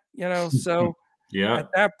 23%, so at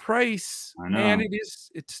that price, man,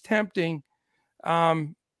 it's tempting.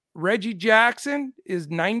 Reggie Jackson is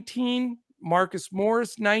 19, Marcus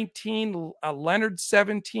Morris, 19, Leonard,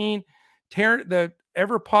 17, the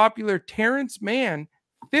ever popular Terrence Mann,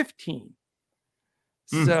 15.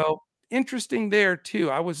 So interesting there too.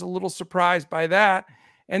 I was a little surprised by that.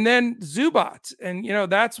 And then Zubac, and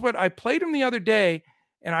that's what I played him the other day,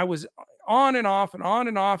 and I was on and off.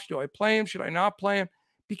 Do I play him? Should I not play him?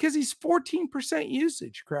 Because he's 14%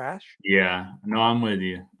 usage, Crash. Yeah, no, I'm with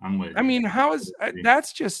you. I mean, how is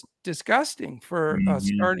that's just disgusting for a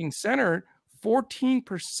starting center?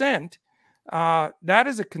 14%. That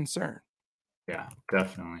is a concern. Yeah,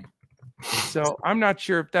 definitely. So I'm not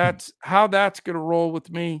sure if that's how that's going to roll with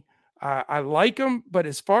me. I like him, but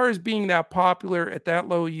as far as being that popular at that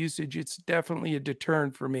low usage, it's definitely a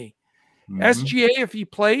deterrent for me. SGA, if he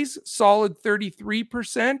plays, solid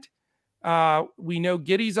 33%. We know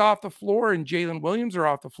Giddey's off the floor and Jalen Williams are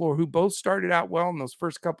off the floor, who both started out well in those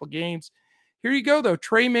first couple games. Here you go, though,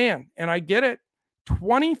 Tre Mann, and I get it,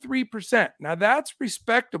 23%. Now, that's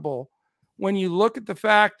respectable when you look at the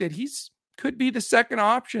fact that could be the second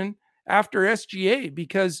option after SGA,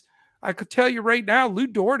 because I could tell you right now, Lou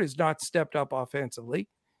Dort has not stepped up offensively.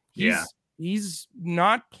 He's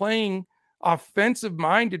not playing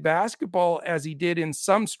offensive-minded basketball as he did in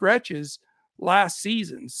some stretches last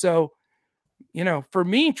season. So, for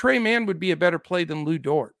me, Tre Mann would be a better play than Lou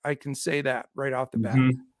Dort. I can say that right off the bat.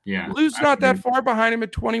 Yeah. Lou's not that far behind him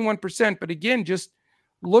at 21%, but again, just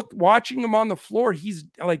watching him on the floor, he's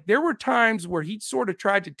like, there were times where he sort of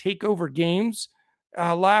tried to take over games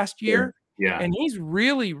last year. Yeah. And he's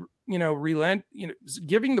really,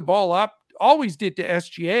 giving the ball up, always did to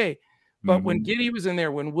SGA. But when Giddey was in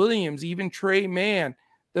there, when Williams, even Tre Mann,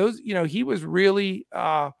 those, he was really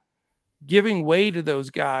giving way to those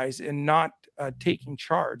guys and not taking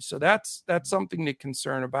charge. So that's something to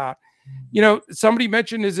concern about. Somebody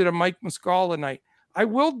mentioned, is it a Mike Muscala night? I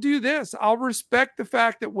will do this. I'll respect the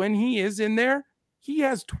fact that when he is in there, he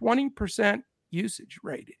has 20% usage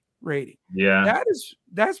rating. Yeah.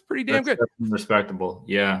 That's pretty damn good. Respectable.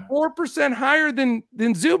 Yeah. 4% higher than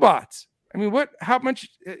Zubats. I mean, how much?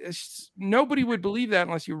 Nobody would believe that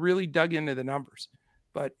unless you really dug into the numbers,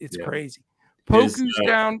 but it's crazy. Poku's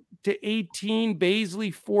down to 18,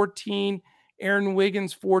 Baisley 14, Aaron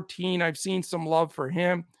Wiggins 14. I've seen some love for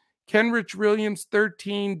him. Kenrich Williams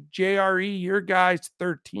 13, JRE, your guys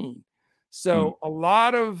 13. So a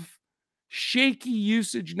lot of shaky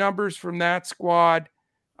usage numbers from that squad,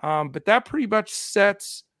 but that pretty much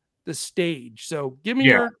sets the stage. So give me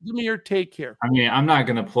your take here. I mean, I'm not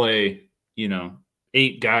going to play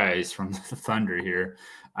 8 guys from the Thunder here,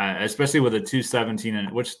 especially with a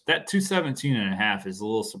 217, which that 217 and a half is a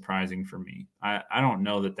little surprising for me. I don't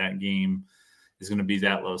know that game is going to be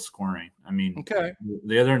that low scoring. I mean,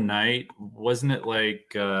 the other night, wasn't it like,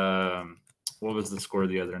 what was the score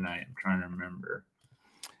the other night? I'm trying to remember.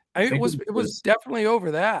 It was definitely over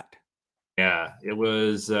that. Yeah, it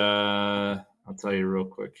was, I'll tell you real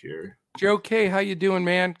quick here. Joe K, how you doing,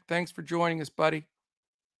 man? Thanks for joining us, buddy.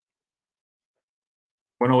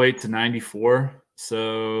 108 to 94.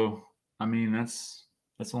 So, I mean, that's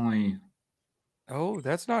only. Oh,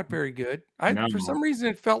 that's not very good. For some reason,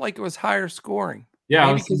 it felt like it was higher scoring. Yeah,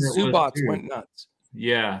 maybe because Zubats went nuts.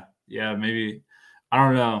 Yeah, maybe. I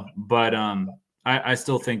don't know, but I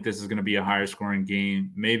still think this is going to be a higher scoring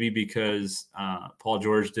game. Maybe because Paul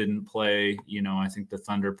George didn't play. I think the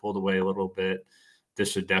Thunder pulled away a little bit.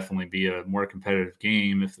 This should definitely be a more competitive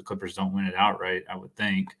game if the Clippers don't win it outright, I would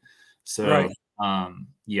think. So. Right.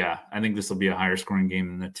 I think this will be a higher scoring game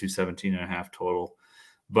than the 217 and a half total,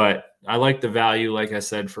 but I like the value. Like I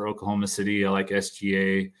said, for Oklahoma City, I like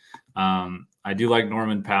SGA. I do like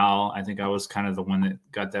Norman Powell. I think I was kind of the one that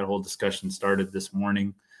got that whole discussion started this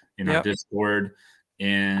morning in our Discord.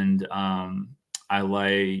 And, I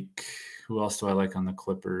like, who else do I like on the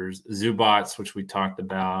Clippers? Zubats, which we talked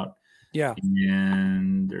about. Yeah.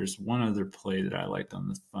 And there's one other play that I liked on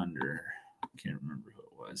the Thunder. I can't remember who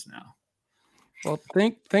it was now. Well,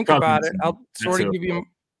 think about it. I'll sort of give you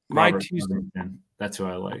my two. That's who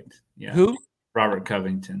I liked. Yeah. Who? Robert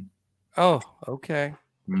Covington. Oh, okay.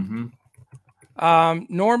 Mm-hmm.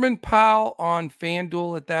 Norman Powell on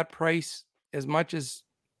FanDuel at that price, as much as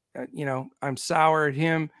I'm sour at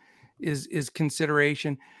him, is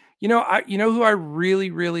consideration. Who I really,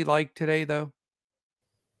 really like today though?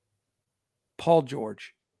 Paul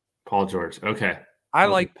George. Okay. I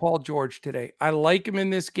like Paul George today. I like him in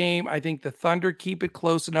this game. I think the Thunder keep it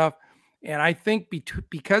close enough. And I think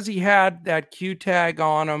because he had that Q tag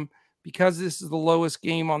on him, because this is the lowest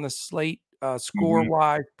game on the slate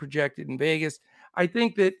score-wise projected in Vegas, I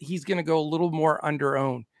think that he's going to go a little more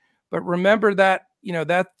under-owned. But remember that,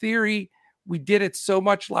 that theory, we did it so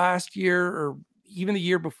much last year or even the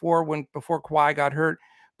year before before Kawhi got hurt.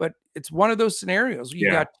 But it's one of those scenarios.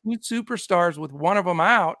 You got 2 superstars with one of them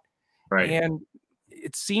out. Right. And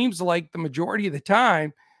it seems like the majority of the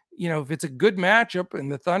time, if it's a good matchup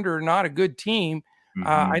and the Thunder are not a good team,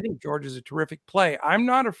 I think George is a terrific play. I'm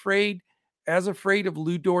not afraid of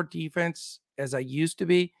Lou Dort defense as I used to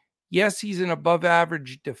be. Yes, he's an above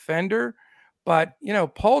average defender, but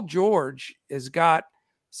Paul George has got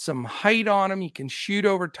some height on him. He can shoot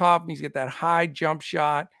over top, and he's got that high jump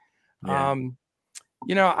shot. Yeah.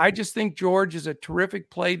 I just think George is a terrific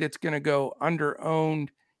play that's going to go under owned.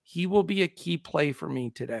 He will be a key play for me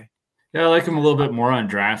today. Yeah, I like him a little bit more on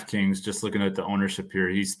DraftKings, just looking at the ownership here.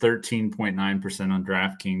 He's 13.9% on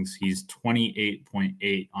DraftKings. He's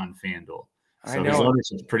 28.8 on FanDuel. So his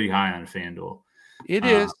ownership is pretty high on FanDuel. It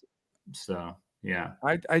is. So yeah.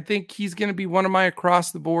 I think he's going to be one of my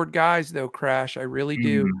across the board guys, though, Crash. I really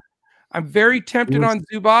do. Mm. I'm very tempted on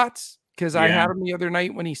Zubats because I Yeah. had him the other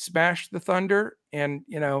night when he smashed the Thunder, and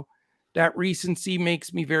that recency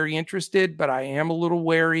makes me very interested. But I am a little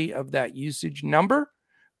wary of that usage number.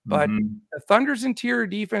 But the Thunder's interior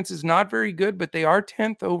defense is not very good, but they are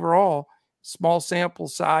 10th overall, small sample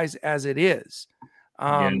size as it is.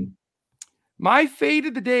 My fade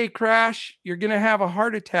of the day, Crash, you're going to have a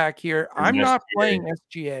heart attack here. I'm not playing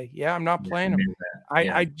SGA. Yeah, I'm not playing him.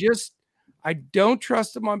 I don't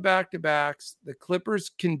trust them on back-to-backs. The Clippers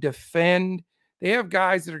can defend. They have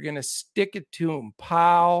guys that are going to stick it to them.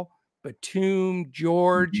 Powell, Batum,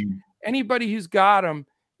 George, anybody who's got them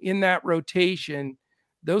in that rotation,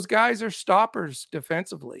 those guys are stoppers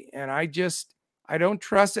defensively. And I don't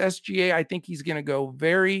trust SGA. I think he's going to go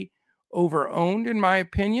very over-owned, in my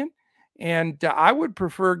opinion. And I would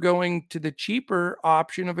prefer going to the cheaper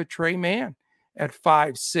option of a Trey Mann at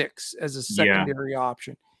 5'6" as a secondary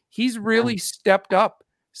option. He's really stepped up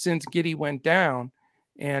since Giddey went down.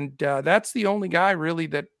 And that's the only guy really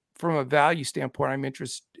that from a value standpoint I'm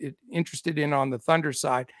interested in on the Thunder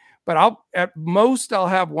side. But I'll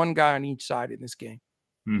have one guy on each side in this game.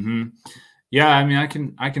 Yeah, I mean,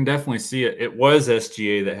 I can definitely see it. It was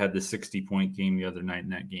SGA that had the 60-point game the other night in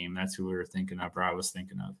that game. That's who we were thinking of, or I was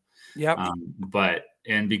thinking of. Yep.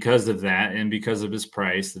 And because of that, and because of his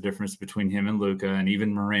price, the difference between him and Luka, and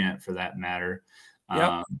even Morant for that matter,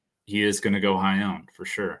 he is going to go high owned for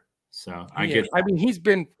sure. So I mean, he's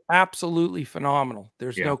been absolutely phenomenal.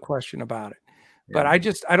 There's no question about it. But I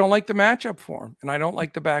don't like the matchup for him, and I don't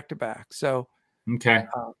like the back-to-back. So okay.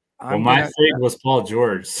 My fade was Paul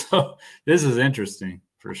George, so this is interesting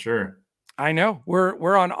for sure. I know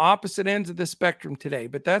we're on opposite ends of the spectrum today,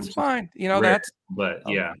 but that's fine.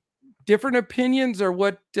 Different opinions are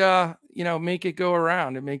what make it go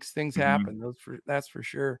around. It makes things happen. That's for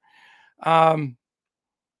sure.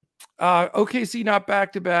 OKC not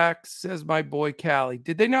back to back, says my boy Callie.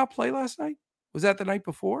 Did they not play last night? Was that the night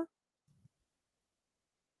before?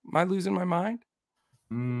 Am I losing my mind?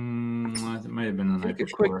 It might have been the night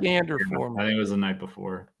before. A quick gander for me. I think it was the night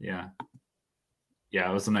before. Yeah,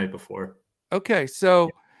 it was the night before. Okay, so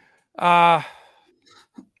I'm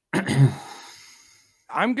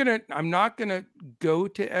not gonna go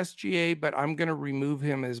to SGA, but I'm gonna remove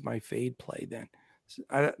him as my fade play. Then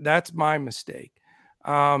that's my mistake.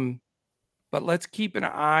 But let's keep an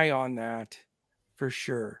eye on that for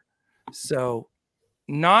sure. So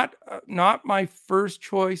not my first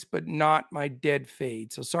choice, but not my dead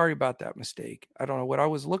fade. So sorry about that mistake. I don't know what I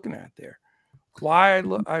was looking at there. I'm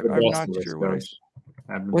not sure what I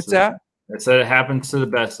said. What's that? I said it happens to the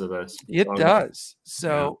best of us. It does.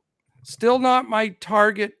 So still not my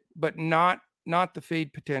target, but not the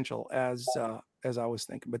fade potential as I was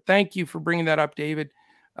thinking. But thank you for bringing that up, David.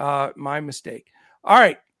 My mistake. All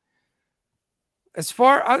right. As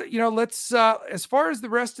far as far as the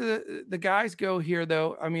rest of the guys go here,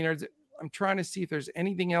 though, I mean, I'm trying to see if there's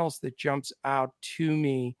anything else that jumps out to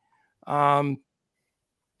me. Kenrich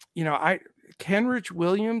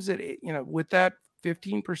Williams with that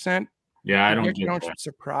 15%. Yeah, I don't get that.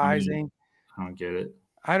 Surprising. I don't get it.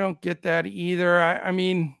 I don't get that either. I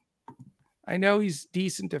mean, I know he's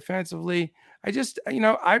decent defensively. I just,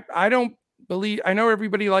 I don't believe. I know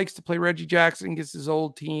everybody likes to play Reggie Jackson against his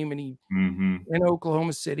old team, and he in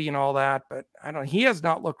Oklahoma City and all that, but he has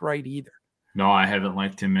not looked right either. No, I haven't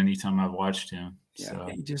liked him anytime I've watched him. Yeah,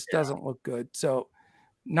 he just doesn't look good. So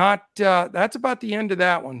not that's about the end of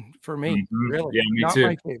that one for me. Really. Yeah, me not too.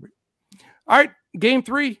 My favorite. All right, game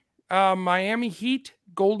 3. Miami Heat,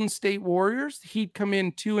 Golden State Warriors. Heat come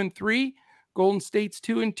in 2-3. Golden State's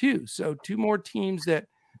 2-2. So 2 more teams that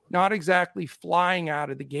not exactly flying out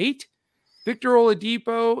of the gate. Victor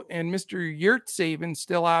Oladipo and Mr. Yurtseven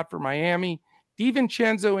still out for Miami.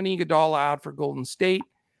 DiVincenzo and Iguodala out for Golden State.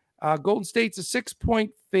 Golden State's a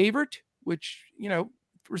 6-point favorite, which,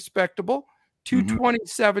 respectable.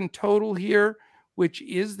 227 total here, which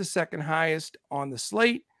is the second highest on the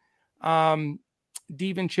slate.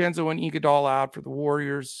 DiVincenzo and Iguodala out for the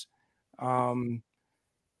Warriors.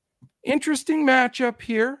 Interesting matchup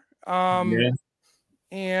here.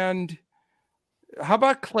 And how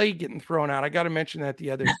about Clay getting thrown out? I got to mention that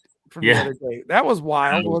the other day. That was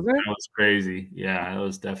wild, wasn't it? That was crazy. Yeah, that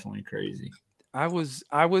was definitely crazy. I was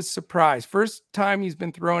surprised. First time he's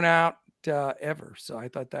been thrown out ever. So I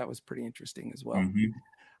thought that was pretty interesting as well.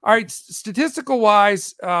 All right, statistical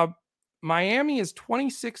wise, Miami is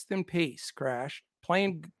 26th in pace, Crash,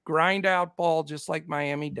 playing grind out ball just like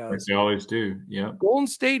Miami does. Like they always do. Yeah. Golden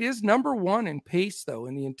State is number 1 in pace, though,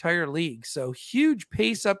 in the entire league. So huge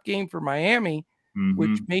pace up game for Miami. which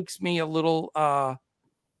Mm-hmm. makes me a little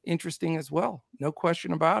interesting as well. No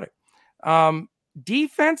question about it.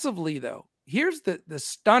 Defensively, though, here's the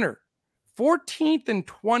stunner: 14th and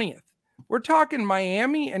 20th. We're talking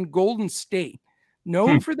Miami and Golden State,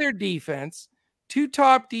 known for their defense, two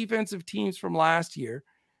top defensive teams from last year,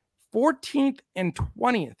 14th and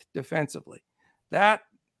 20th defensively. That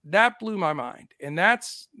blew my mind, and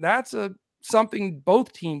that's a something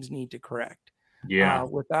both teams need to correct. Yeah.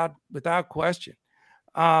 Without question.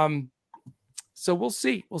 So we'll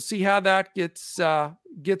see. We'll see how that gets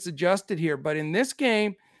adjusted here. But in this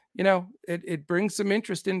game, it brings some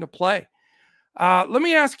interest into play. Let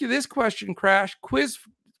me ask you this question, Crash.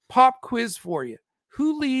 Pop quiz for you.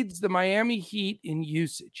 Who leads the Miami Heat in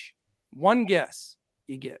usage? One guess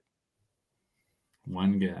you get.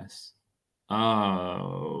 One guess.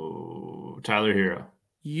 Oh, Tyler Hero.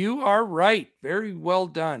 You are right. Very well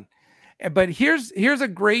done. But here's a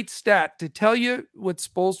great stat to tell you what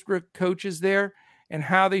Spoelstra coaches there and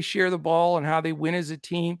how they share the ball and how they win as a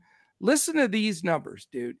team. Listen to these numbers,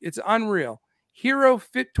 dude. It's unreal. Hero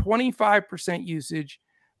fit 25% usage.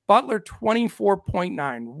 Butler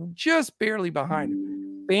 24.9, just barely behind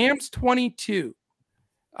him. Bam's 22.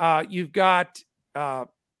 You've got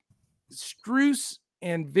Strus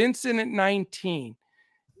and Vincent at 19.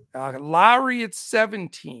 Lowry at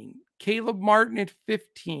 17. Caleb Martin at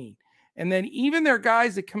 15. And then even their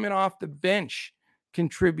guys that come in off the bench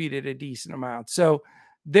contributed a decent amount. So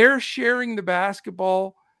they're sharing the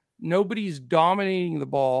basketball. Nobody's dominating the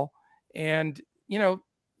ball. And,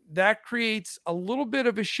 that creates a little bit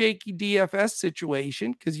of a shaky DFS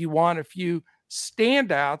situation because you want a few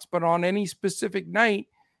standouts, but on any specific night,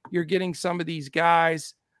 you're getting some of these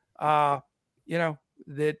guys, that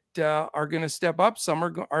are going to step up. Some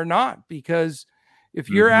are not, because if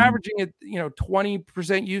you're averaging at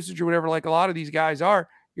 20% usage or whatever, like a lot of these guys are,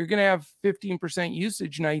 you're going to have 15%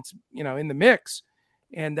 usage nights, in the mix,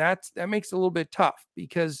 and that makes it a little bit tough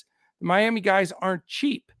because the Miami guys aren't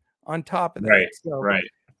cheap. On top of that, right.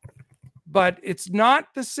 But it's not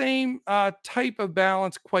the same type of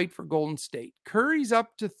balance quite for Golden State. Curry's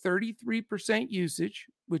up to 33% usage,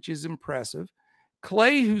 which is impressive.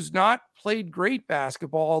 Clay, who's not played great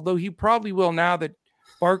basketball, although he probably will now that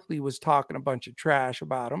Barkley was talking a bunch of trash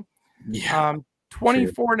about him. Yeah.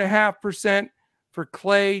 24.5% for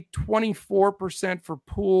Clay, 24% for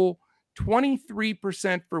Poole,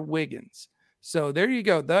 23% for Wiggins. So there you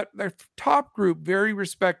go. Their top group, very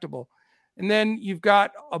respectable. And then you've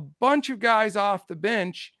got a bunch of guys off the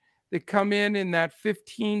bench that come in that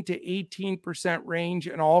 15 to 18% range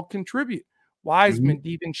and all contribute. Wiseman,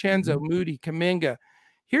 DiVincenzo, Moody, Kuminga.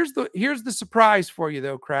 Here's the surprise for you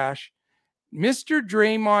though, Crash. Mr.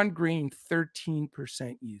 Draymond Green,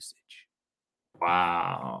 13% usage.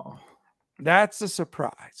 Wow. That's a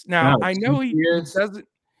surprise. Now, I know he doesn't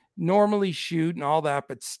normally shoot and all that,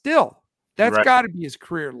 but still, that's got to be his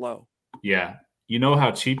career low. Yeah. You know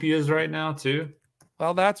how cheap he is right now, too?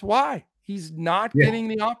 Well, that's why. He's not getting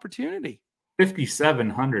the opportunity.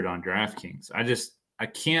 5,700 on DraftKings. I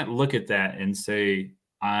can't look at that and say,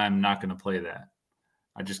 I'm not going to play that.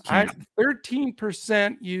 I just can't.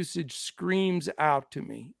 13% usage screams out to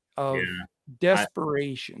me of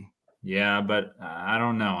desperation. But I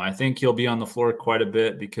don't know. I think he'll be on the floor quite a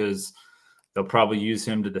bit because they'll probably use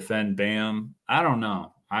him to defend Bam. I don't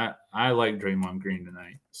know. I like Draymond Green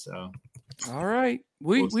tonight. So, all right.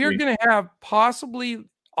 We are going to have possibly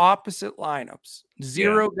opposite lineups.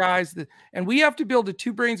 Zero guys and we have to build a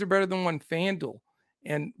two brains are better than one FanDuel.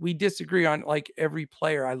 And we disagree on like every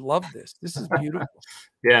player. I love this. This is beautiful.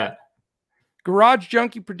 Yeah. Garage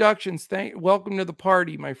Junkie Productions. Welcome to the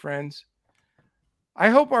party, my friends. I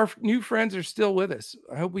hope our new friends are still with us.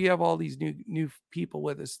 I hope we have all these new people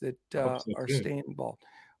with us that are staying involved.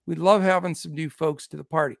 We love having some new folks to the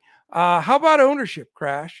party. How about ownership,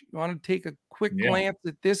 Crash? You want to take a quick glance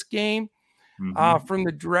at this game from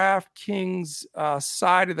the DraftKings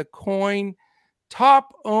side of the coin?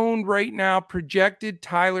 Top owned right now, projected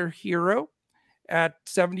Tyler Hero at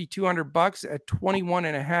 $7,200 at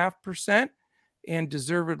 21.5%, and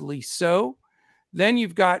deservedly so. Then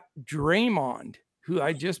you've got Draymond, who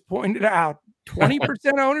I just pointed out, 20%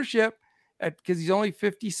 ownership because he's only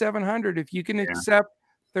 5,700. If you can accept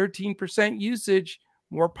 13% usage,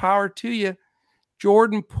 more power to you.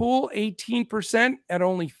 Jordan Poole, 18% at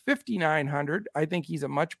only 5,900. I think he's a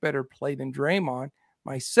much better play than Draymond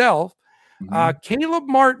myself. Caleb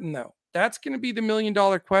Martin, though, that's going to be the $1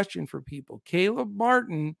 million question for people. Caleb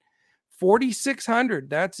Martin, 4,600.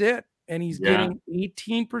 That's it. And he's getting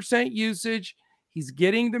 18% usage. He's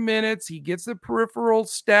getting the minutes. He gets the peripheral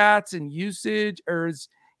stats and usage, or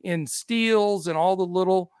in steals and all the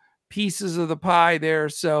little pieces of the pie there.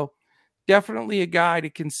 So definitely a guy to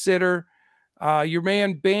consider. Your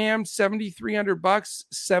man Bam, $7,300,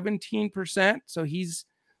 17%. So he's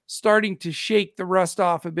starting to shake the rust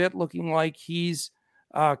off a bit, looking like he's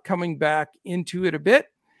coming back into it a bit.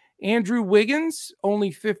 Andrew Wiggins,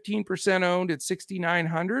 only 15% owned at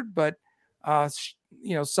 6,900, but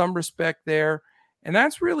some respect there. And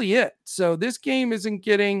that's really it. So this game isn't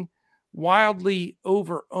getting wildly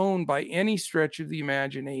over owned by any stretch of the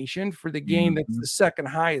imagination for the game that's the second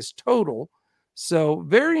highest total. So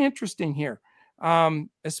very interesting here,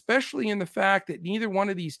 especially in the fact that neither one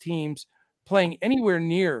of these teams playing anywhere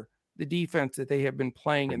near the defense that they have been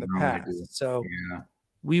playing in the past. So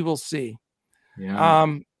we will see. Yeah.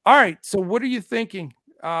 All right. So what are you thinking?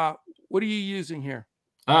 What are you using here?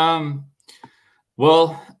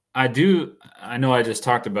 Well, I know I just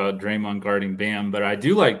talked about Draymond guarding Bam, but I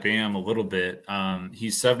do like Bam a little bit.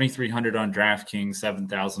 He's 7,300 on DraftKings,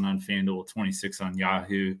 7,000 on FanDuel, 26 on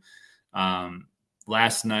Yahoo.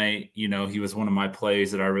 Last night, he was one of my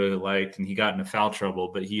plays that I really liked, and he got into foul trouble,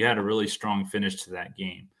 but he had a really strong finish to that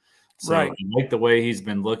game. So I like the way he's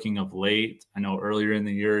been looking of late. I know earlier in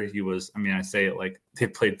the year I say it like they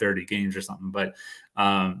played 30 games or something, but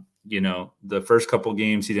the first couple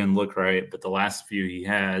games he didn't look right, but the last few he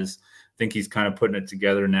has. I think he's kind of putting it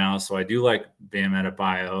together now. So I do like Bam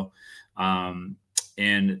Adebayo.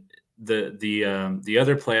 And the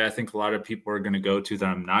other play I think a lot of people are going to go to that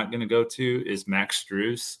I'm not going to go to is Max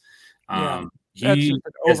Strus. That's just an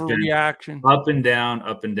overreaction. Up and down,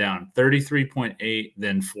 33.8,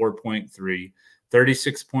 then 4.3,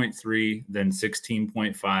 36.3, then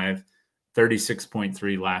 16.5,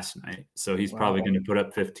 36.3 last night. So he's probably going to put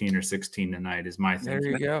up 15 or 16 tonight is my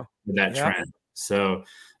thinking. There you go. With that trend. So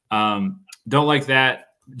don't like that.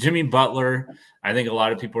 Jimmy Butler, I think a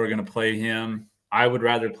lot of people are going to play him. I would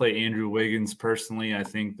rather play Andrew Wiggins personally. I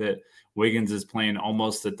think that Wiggins is playing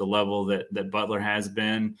almost at the level that Butler has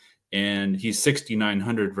been. And he's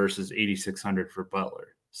 6,900 versus 8,600 for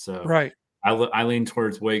Butler. So I lean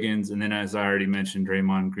towards Wiggins. And then, as I already mentioned,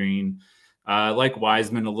 Draymond Green. Like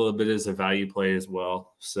Wiseman a little bit as a value play as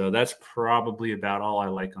well. So that's probably about all I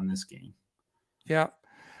like on this game. Yeah.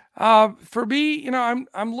 For me,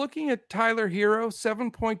 I'm looking at Tyler Hero.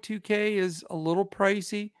 7.2K is a little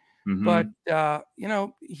pricey. But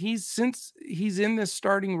since he's in this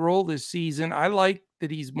starting role this season, I like that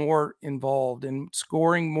he's more involved in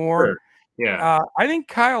scoring more. Sure. Yeah. I think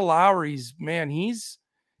Kyle Lowry's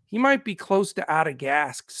he might be close to out of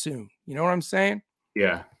gas soon. You know what I'm saying?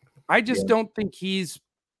 Yeah. I just don't think he's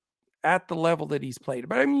at the level that he's played.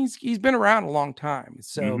 But I mean, he's been around a long time.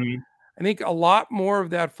 So I think a lot more of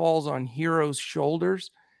that falls on Hero's shoulders.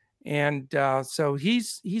 And so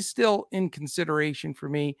he's still in consideration for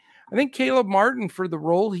me. I think Caleb Martin, for the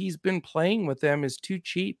role he's been playing with them, is too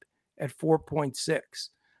cheap at 4.6.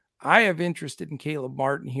 I have interested in Caleb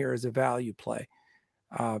Martin here as a value play.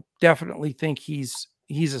 Definitely think he's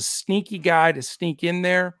a sneaky guy to sneak in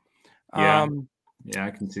there. Yeah,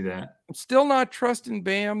 I can see that. I'm still not trusting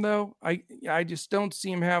Bam, though. I just don't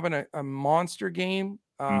see him having a monster game.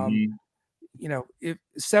 If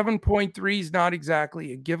 7.3 is not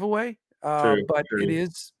exactly a giveaway, but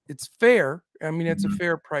it's fair. I mean, it's a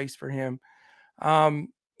fair price for him.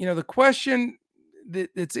 The question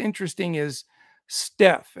that's interesting is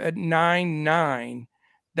Steph at 9.9.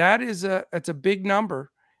 That's a big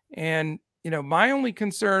number. And, my only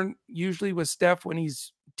concern usually with Steph when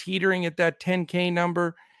he's teetering at that 10K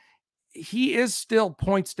number, he is still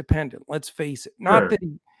points dependent. Let's face it. Not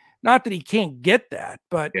that he can't get that,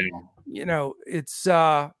 but it's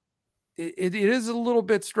it is a little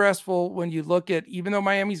bit stressful when you look at, even though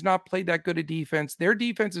Miami's not played that good a defense, their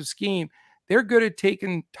defensive scheme, they're good at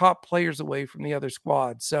taking top players away from the other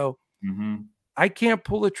squad. So I can't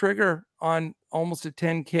pull the trigger on almost a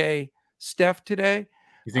 10K Steph today.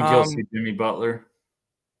 You think he'll see Jimmy Butler?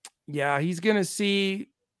 Yeah, he's going to see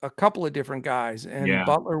a couple of different guys, and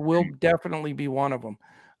Butler will definitely be one of them.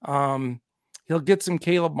 He'll get some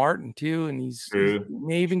Caleb Martin too, and he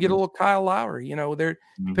may even get a little Kyle Lowry. There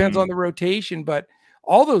depends on the rotation, but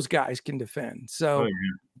all those guys can defend. So,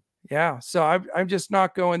 so I'm just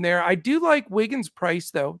not going there. I do like Wiggins'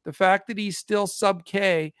 price though. The fact that he's still sub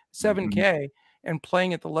K, 7K, and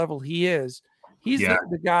playing at the level he is, he's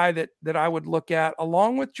the guy that I would look at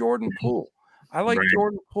along with Jordan Poole. I like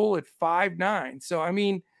Jordan Poole at 5.9. So I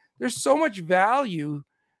mean, there's so much value.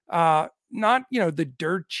 Not the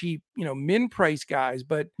dirt cheap min price guys,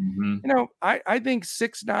 but I think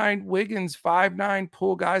 6.9 Wiggins, 5.9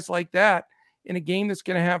 Poole, guys like that in a game that's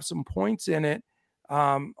going to have some points in it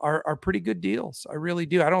are pretty good deals. I really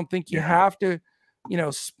do. I don't think you have to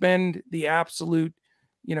spend the absolute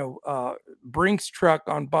Brinks truck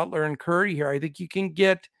on Butler and Curry here. I think you can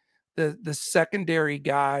get the secondary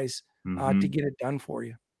guys to get it done for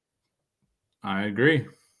you. I agree.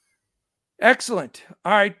 Excellent.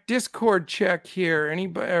 All right, Discord check here.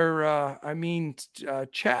 Anybody,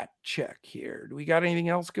 chat check here. Do we got anything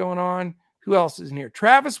else going on? Who else is in here?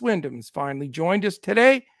 Travis Wyndham has finally joined us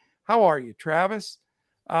today. How are you, Travis?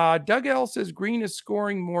 Doug L says Green is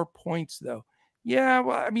scoring more points, though. Yeah,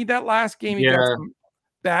 well, I mean, that last game, he got some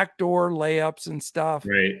backdoor layups and stuff.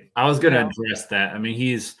 Right. I was going to address that. I mean,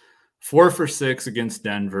 he's 4 for 6 against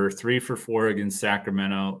Denver, 3 for 4 against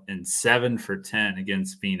Sacramento, and 7 for 10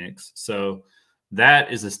 against Phoenix. So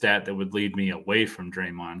that is a stat that would lead me away from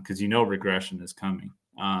Draymond because regression is coming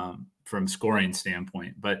from scoring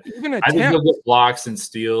standpoint. But I think he'll get blocks and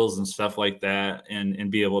steals and stuff like that and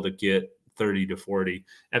be able to get 30 to 40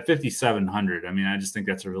 at 5,700. I mean, I just think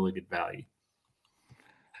that's a really good value.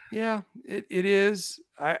 Yeah, it is.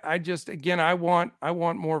 I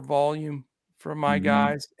want more volume from my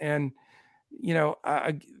guys. And,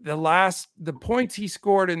 the points he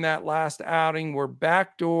scored in that last outing were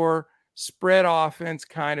backdoor spread offense,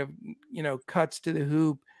 kind of, cuts to the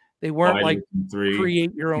hoop. They weren't like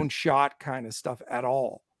create your own shot kind of stuff at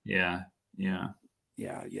all. Yeah.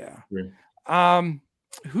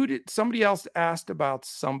 Somebody else asked about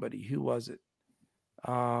somebody. Who was it?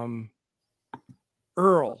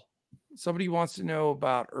 Earl. Somebody wants to know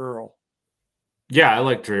about Earl. Yeah, I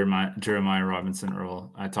like Jeremiah Robinson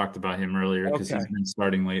Earl. I talked about him earlier because he's been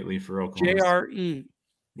starting lately for Oklahoma. JRE.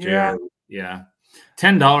 Yeah.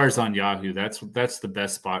 $10 on Yahoo. That's the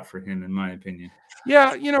best spot for him, in my opinion.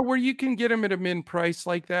 Yeah, where you can get him at a min price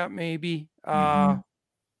like that, maybe. But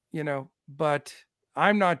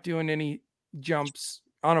I'm not doing any jumps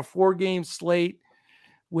on a 4-game slate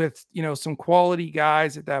with some quality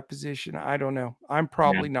guys at that position. I don't know. I'm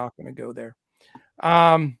probably not going to go there.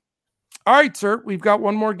 All right, sir. We've got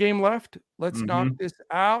one more game left. Let's knock this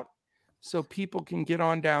out so people can get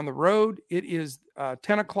on down the road. It is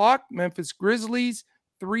 10 o'clock. Memphis Grizzlies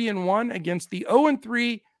 3-1 against the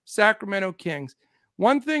 0-3 Sacramento Kings.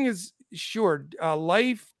 One thing is sure: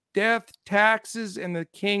 life, death, taxes, and the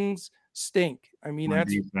Kings stink. I mean,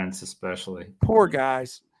 that's defense, especially poor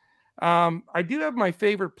guys. I do have my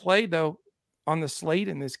favorite play though on the slate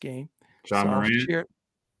in this game. John Morant.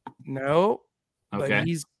 No, okay, but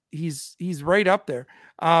he's right up there.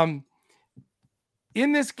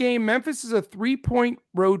 In this game, Memphis is a 3-point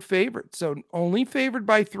road favorite, so only favored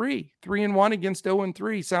by 3-1 against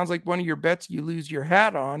 0-3. Sounds like one of your bets you lose your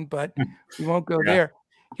hat on, but we won't go there.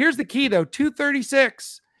 Here's the key though: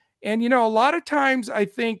 236, and a lot of times I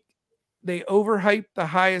think they overhype the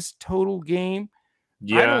highest total game.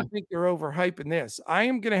 I don't think they're overhyping this. I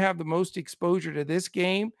am going to have the most exposure to this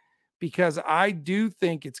game because I do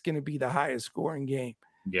think it's going to be the highest scoring game.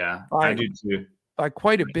 Yeah, I do too. By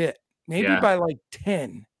quite a bit. Maybe by like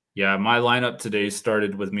 10. Yeah, my lineup today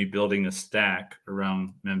started with me building a stack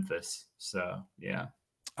around Memphis. So, yeah.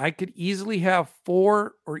 I could easily have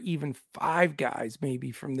 4 or even 5 guys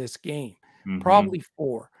maybe from this game. Probably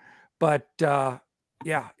 4. But, I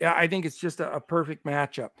think it's just a perfect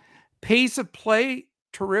matchup. Pace of play,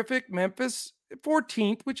 terrific. Memphis,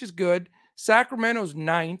 14th, which is good. Sacramento's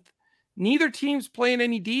 9th. Neither team's playing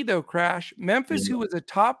any D, though, Crash. Memphis, who was a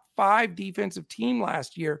top 5 defensive team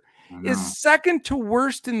last year, is second to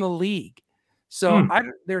worst in the league. So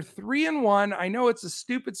they're 3-1. I know it's a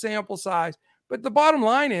stupid sample size, but the bottom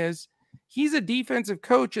line is he's a defensive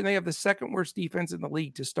coach, and they have the second worst defense in the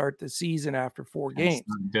league to start the season after 4 games.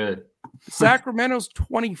 Good. Sacramento's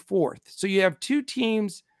 24th. So you have 2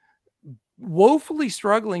 teams woefully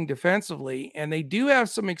struggling defensively, and they do have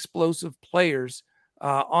some explosive players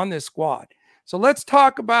on this squad. So let's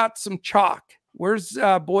talk about some chalk. Where's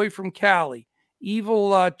boy from Cali?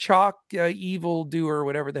 Evil chalk, evil doer,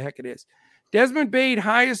 whatever the heck it is. Desmond Bane,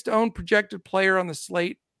 highest owned projected player on the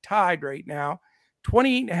slate, tied right now,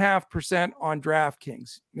 28.5% on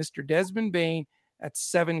DraftKings. Mr. Desmond Bane at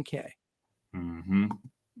 $7K.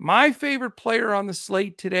 My favorite player on the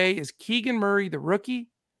slate today is Keegan Murray, the rookie,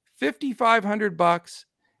 $5,500.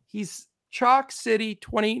 He's chalk city,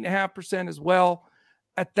 28.5% as well.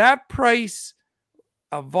 At that price,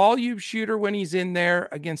 a volume shooter when he's in there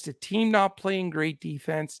against a team not playing great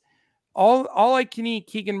defense. All I can eat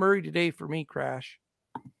Keegan Murray today for me, Crash.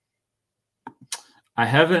 I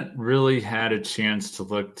haven't really had a chance to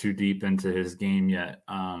look too deep into his game yet.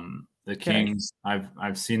 The Kings,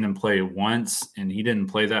 I've seen them play once, and he didn't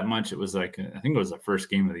play that much. It was I think it was the first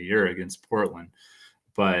game of the year against Portland.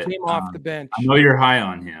 But came off the bench. I know you're high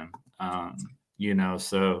on him.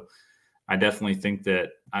 So I definitely think that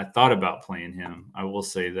I thought about playing him. I will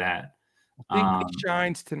say that. Think he Um,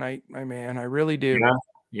 shines tonight, my man. I really do. yeah,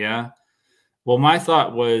 yeah. Well, my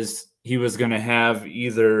thought was he was going to have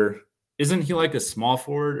either. Isn't he like a small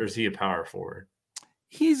forward or is he a power forward?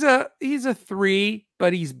 He's a 3,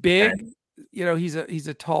 but he's Okay. big. He's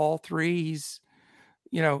a tall 3. He's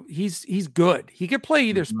good. He could play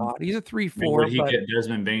either Mhm. spot. He's a I mean, would 3-4, he but get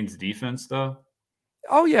Desmond Bane's defense though?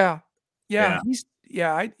 oh yeah. Yeah, Yeah. he's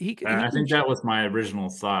yeah, he I can think that was my original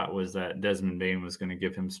thought was that Desmond Bane was going to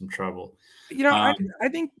give him some trouble. you know, I Um, I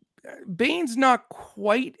think Bane's not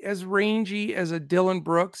quite as rangy as a Dylan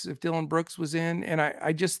Brooks if Dylan Brooks was in, and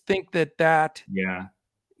I just think that yeah.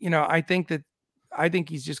 I think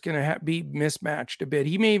he's just gonna be mismatched a bit.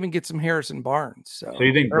 He may even get some Harrison Barnes. So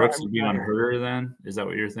you think Or Brooks will be not on Harrison. Herder then? Is that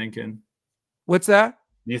what you're thinking? What's that?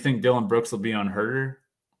 Do you think Dylan Brooks will be on Herder?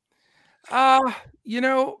 Uh, you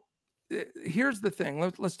know, here's the thing.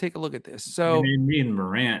 Let's take a look at this. I mean, So, they need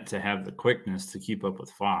Morant to have the quickness to keep up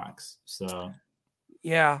with Fox. So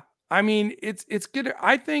yeah, I mean, it's good.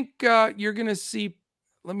 I think you're gonna see.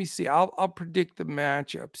 Let me see. I'll predict the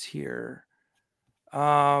matchups here.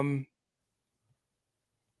 Um,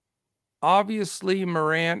 Obviously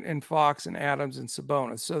Morant and Fox and Adams and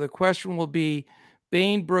Sabonis. So the question will be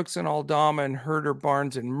Bane, Brooks, and Aldama and Herder,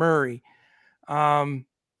 Barnes, and Murray. Um,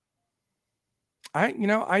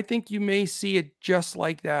 I think you may see it just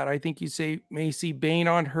like that. I think may see Bane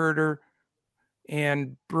on Herder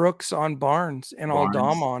and Brooks on Barnes and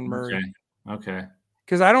Aldama Barnes. on Murray. Okay. Okay.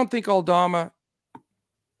 Because I don't think Aldama,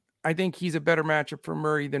 I think he's a better matchup for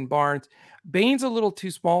Murray than Barnes. Bane's a little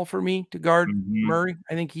too small for me to guard Mhm. Murray.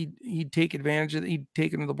 I think he'd take advantage of it. He'd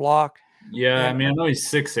take him to the block. Yeah, I And mean, I know he's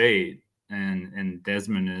 6'8", and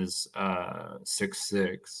Desmond is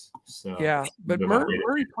 6'6", so yeah, a but bit of a height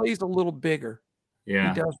Murray advantage. plays a little bigger. He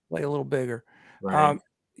Yeah, does play a little bigger. right. Um,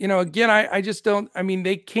 again, I just don't. I mean,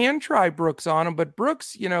 they can try Brooks on him, but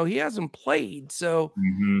Brooks, he hasn't played, so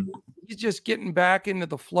Mhm. he's just getting back into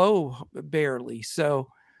the flow barely. So,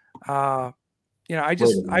 uh, Wait a I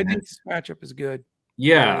think minute. this matchup is good. I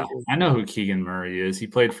Yeah, really do. I know who Keegan Murray is. He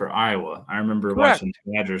played for Iowa. I remember watching Correct.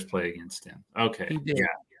 the Badgers play against him. Okay, He yeah, did.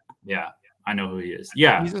 yeah, I know who he is.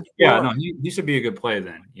 Yeah, He's a yeah, no, scorer. he should be a good play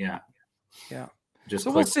then. Yeah, Yeah. just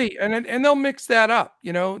So we'll click. see, and they'll mix that up.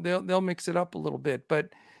 They'll mix it up a little bit, but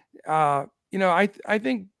I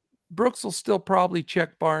think Brooks will still probably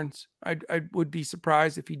check Barnes. I would be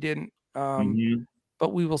surprised if he didn't. Mhm.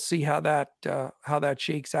 But we will see how that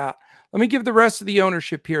shakes out. Let me give the rest of the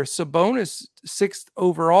ownership here. Sabonis 6th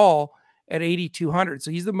overall at 8,200. So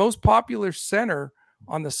he's the most popular center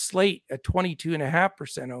on the slate at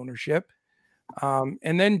 22.5% ownership.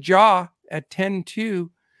 And then Ja at 10.2.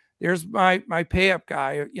 There's my pay up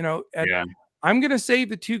guy. Yeah. I'm gonna save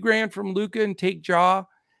the $2,000 from Luka and take Ja.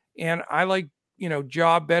 And I like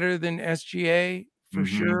Ja better than SGA for Mhm.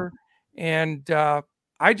 sure. And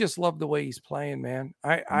I just love the way he's playing, man.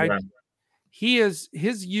 Yeah. He is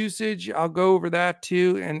his usage. I'll go over that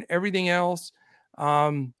too, and everything else.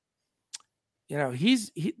 Um,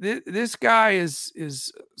 this guy is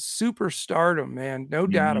superstardom, man, no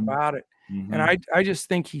doubt Mhm. about it. And Mhm. I just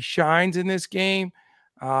think he shines in this game.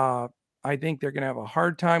 Uh, I think they're going to have a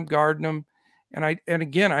hard time guarding him. And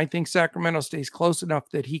again, I think Sacramento stays close enough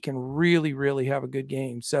that he can really, really have a good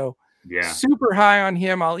game. So Yeah. super high on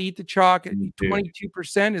him. I'll eat the chalk. Me too.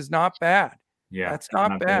 22% is not bad. Yeah, That's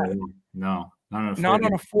not not bad at bad. all. No, not on a Not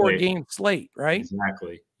on a 4-game slate. four-game slate, right?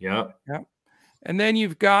 Exactly. Yep. Yeah. And then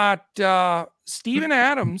you've got Steven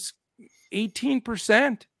Adams,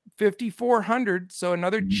 18%, 5,400. So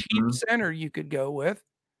another cheap Mhm. center you could go with.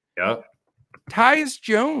 Yep. Tyus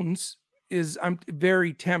Jones is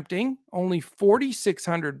very tempting, only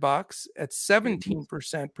 4,600 bucks at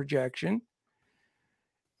 17% projection.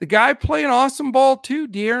 The guy playing awesome ball too,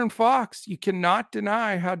 De'Aaron Fox. You cannot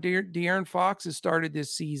deny how De'Aaron Fox has started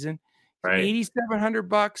this season. Right. 8,700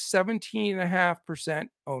 bucks, 17.5%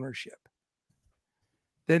 ownership.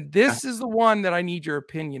 Then Yeah. this is the one that I need your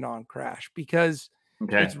opinion on, Crash, because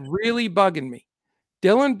Okay. it's really bugging me.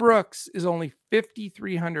 Dylan Brooks is only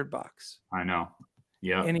 5,300 bucks I know.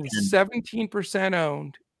 Yep. and he's And 17%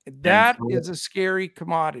 owned. and That is a scary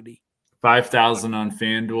commodity. 5,000 on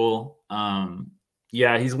FanDuel.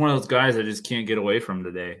 Yeah, he's one of those guys I just can't get away from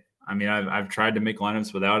today. I mean, I've tried to make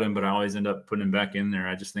lineups without him, but I always end up putting him back in there.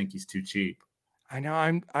 I just think he's too cheap. I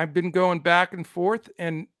know I've been going back and forth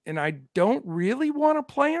and I don't really want to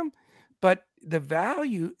play him, but the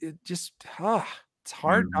value it just it's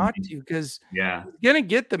hard not Mhm. to because Yeah. he's gonna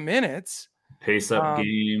get the minutes. Pace up Um,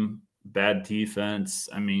 game, bad defense.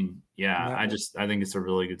 I mean, yeah, yeah, I think it's a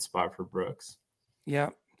really good spot for Brooks.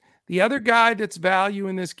 yeah. The other guy that's value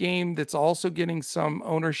in this game that's also getting some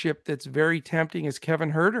ownership that's very tempting is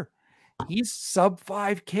Kevin Herter. He's sub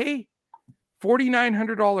 5K.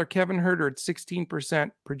 $4,900 Kevin Huerter at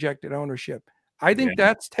 16% projected ownership. I think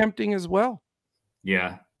that's tempting as well.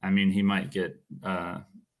 Yeah. I mean, he might get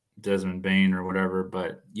Desmond Bain or whatever,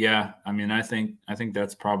 but yeah, I mean, I think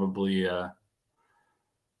that's probably a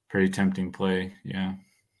pretty tempting play. Yeah.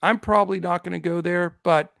 I'm probably not going to go there,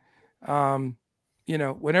 but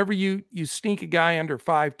whenever you sneak a guy under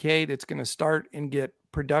 5K that's going to start and get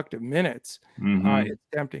productive minutes, it's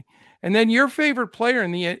tempting. And then your favorite player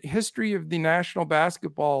in the history of the National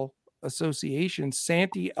Basketball Association,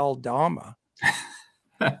 Santi Aldama,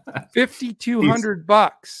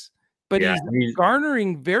 $5,200, but he's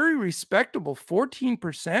garnering very respectable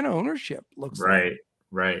 14% ownership. Looks right. like.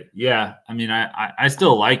 Right. Yeah. I mean, I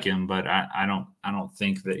still like him, but I don't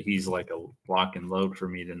think that he's like a lock and load for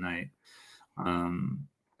me tonight. I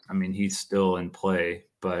mean, he's still in play,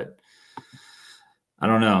 but I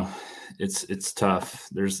don't know. It's tough.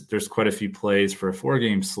 There's quite a few plays for a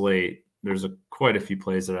 4-game slate. There's quite a few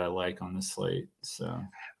plays that I like on the slate. So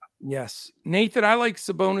yes, Nathan, I like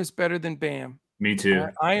Sabonis better than Bam. Me too.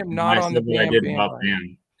 I am not on the Bam.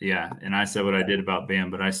 Bam. Yeah, and I said what I did about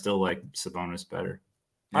Bam, but I still like Sabonis better.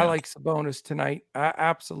 Yeah. I like Sabonis tonight. I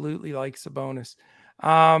absolutely like Sabonis.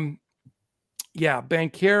 Yeah,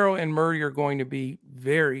 Banchero and Murray are going to be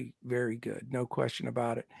very, very good. No question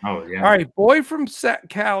about it. Oh, yeah. All right. Boy from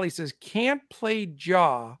Cali says, can't play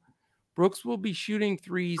Ja. Brooks will be shooting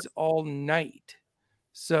threes all night.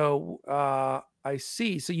 So I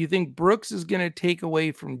see. So you think Brooks is going to take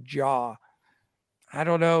away from Ja? I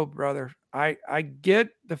don't know, brother. I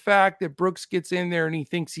get the fact that Brooks gets in there and he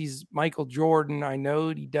thinks he's Michael Jordan. I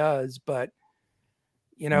know he does, but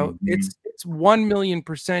it's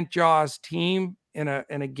 1,000,000% Ja's team in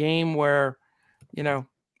a game where,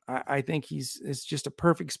 I think it's just a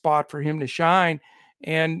perfect spot for him to shine.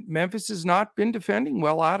 And Memphis has not been defending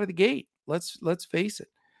well out of the gate. Let's face it.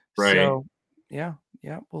 Right. So yeah,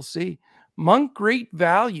 we'll see. Monk, great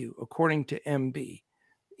value according to MB.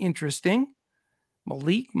 Interesting.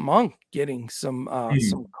 Malik Monk getting some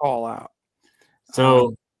call out.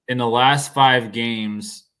 So in the last 5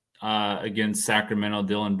 games against Sacramento,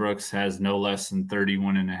 Dylan Brooks has no less than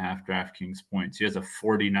 31.5 DraftKings points. He has a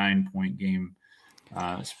 49-point game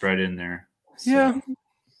spread in there. So. Yeah.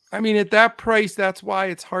 I mean, at that price, that's why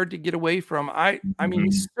it's hard to get away from. I mean,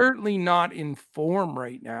 he's certainly not in form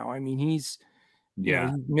right now. I mean, he's he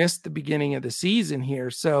missed the beginning of the season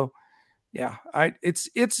here. So yeah, it's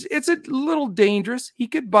a little dangerous. He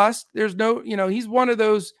could bust. There's no, he's one of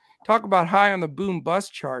those, talk about high on the boom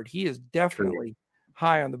bust chart. He is definitely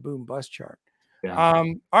high on the boom bust chart. Yeah. All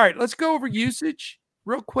right, let's go over usage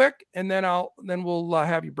real quick, and then we'll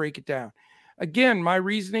have you break it down. Again, my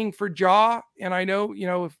reasoning for Ja, and I know,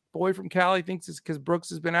 if Boy from Cali thinks it's because Brooks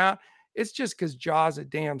has been out, it's just because Ja's a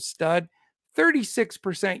damn stud.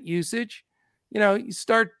 36% usage. You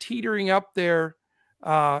start teetering up there,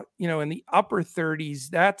 in the upper 30s.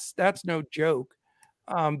 That's no joke.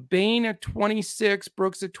 Bain at 26,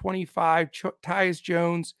 Brooks at 25, Tyus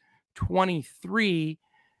Jones 23,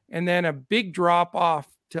 and then a big drop off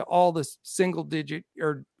to all the single digit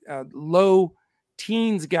or low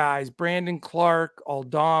teens guys, Brandon Clark,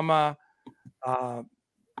 Aldama,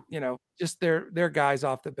 just their guys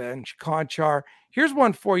off the bench. Conchar. Here's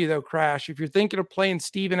one for you though, Crash. If you're thinking of playing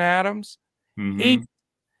Steven Adams, EIGHT,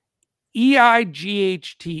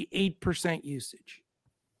 8% usage.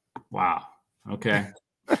 Wow. Okay.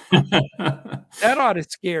 That ought to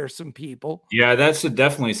scare some people. Yeah, that should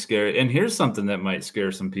definitely scare. And here's something that might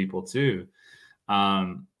scare some people too.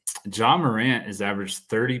 Ja Morant has averaged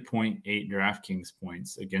 30.8 DraftKings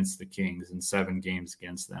points against the Kings in 7 games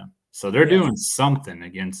against them. So they're doing something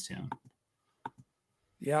against him.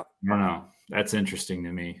 Yeah. I don't know. That's interesting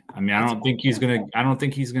to me. I mean, I don't think he's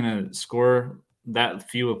gonna score that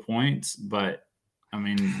few of points, but I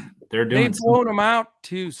mean, they've blown him out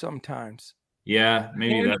too sometimes. Yeah,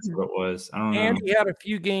 maybe that's what it was. I don't know. And he had a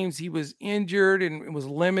few games he was injured and was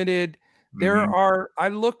limited. I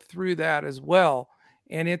looked through that as well,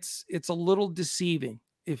 and it's a little deceiving.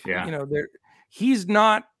 If he is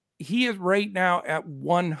right now at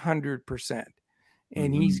 100%,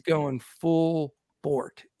 and he's going full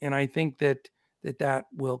bort, and I think that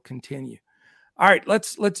will continue. All right,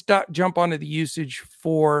 let's jump onto the usage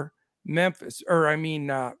for Memphis,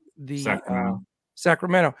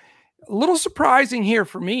 Sacramento. A little surprising here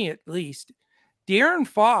for me, at least. De'Aaron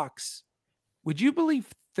Fox, would you believe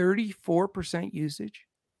 34% usage?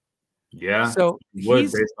 Yeah, so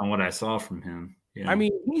based on what I saw from him. Yeah. I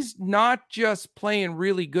mean, he's not just playing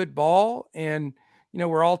really good ball, and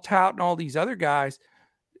we're all touting all these other guys.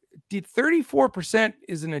 34%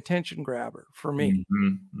 is an attention grabber for me.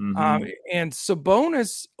 And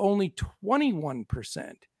Sabonis only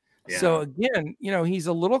 21%. Yeah. So again, he's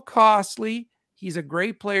a little costly. He's a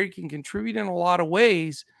great player. He can contribute in a lot of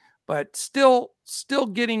ways, but still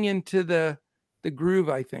getting into the groove,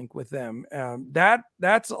 I think, with them.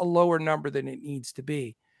 That's a lower number than it needs to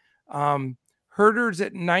be. Herter's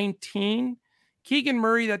at 19. Keegan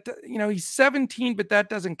Murray, he's 17, but that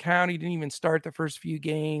doesn't count. He didn't even start the first few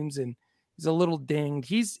games, and he's a little dinged.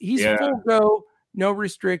 He's full go, no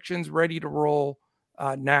restrictions, ready to roll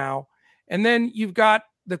now. And then you've got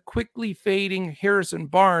the quickly fading Harrison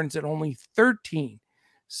Barnes at only 13.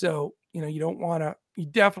 So, you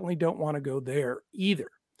definitely don't want to go there either,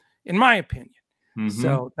 in my opinion.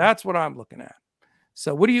 So that's what I'm looking at.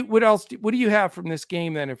 So what do you have from this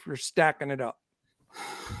game then, if you're stacking it up?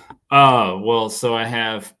 Well, so I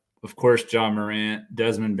have, of course, John Morant,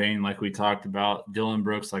 Desmond Bane, like we talked about, Dylan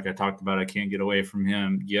Brooks, like I talked about, I can't get away from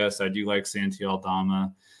him. Yes, I do like Santi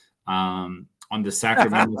Aldama. On the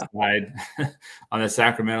Sacramento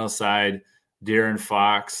side, De'Aaron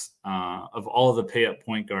Fox, of all the pay-up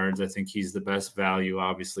point guards, I think he's the best value,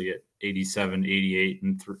 obviously at 87, 88,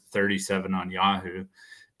 and 37 on Yahoo.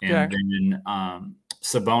 And then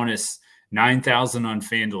Sabonis, 9,000 on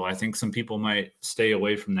FanDuel. I think some people might stay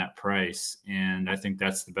away from that price, and I think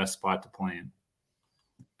that's the best spot to play in.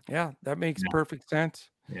 Yeah, that makes perfect sense.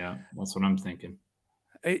 Yeah, that's what I'm thinking.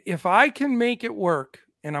 If I can make it work,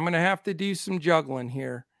 and I'm going to have to do some juggling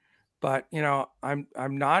here, but I'm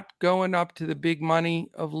not going up to the big money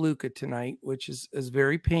of Luka tonight, which is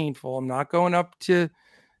very painful. I'm not going up to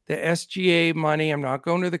the SGA money. I'm not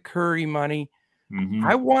going to the Curry money.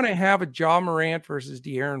 I want to have a Ja Morant versus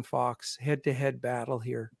De'Aaron Fox head-to-head battle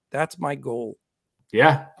here. That's my goal.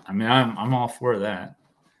 Yeah, I mean, I'm all for that.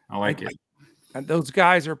 I like it. And those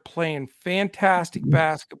guys are playing fantastic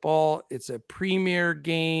basketball. It's a premier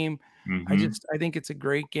game. I think it's a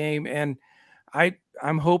great game, and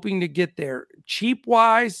I'm hoping to get there. Cheap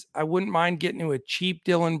wise, I wouldn't mind getting to a cheap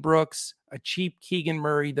Dylan Brooks, a cheap Keegan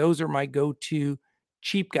Murray. Those are my go-to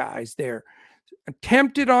cheap guys there. I'm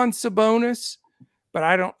tempted on Sabonis, but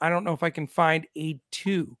I don't know if I can find a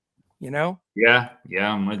 2, Yeah,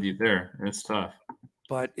 I'm with you there. It's tough.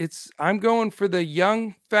 But I'm going for the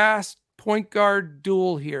young, fast point guard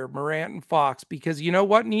duel here, Morant and Fox, because you know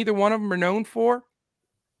what? Neither one of them are known for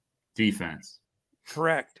defense.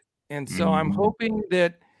 Correct. And so I'm hoping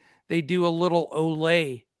that they do a little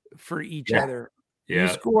Olay for each other. You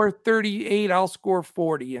score 38, I'll score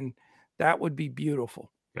 40, and that would be beautiful.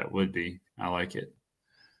 That would be. I like it.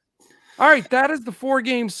 All right, that is the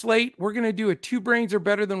 4-game slate. We're going to do a 2 brains are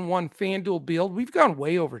better than 1 FanDuel build. We've gone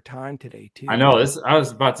way over time today, too. I know. I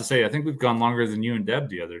was about to say, I think we've gone longer than you and Deb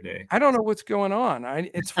the other day. I don't know what's going on.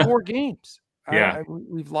 It's 4 games. Yeah.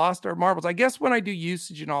 We've lost our marbles. I guess when I do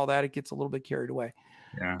usage and all that, it gets a little bit carried away.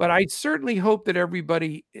 Yeah. But I certainly hope that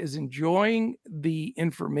everybody is enjoying the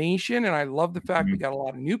information, and I love the fact we got a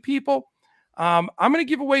lot of new people. I'm going to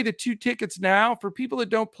give away the 2 tickets now for people that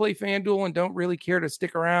don't play FanDuel and don't really care to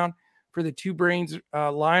stick around for the 2 brains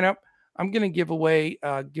lineup. I'm going to give away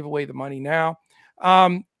the money now.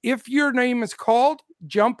 If your name is called,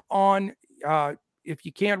 jump on, if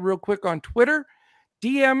you can, real quick on Twitter.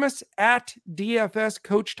 DM us at DFS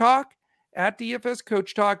Coach Talk, at DFS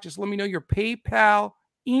Coach Talk. Just let me know your PayPal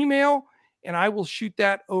email, and I will shoot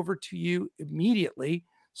that over to you immediately.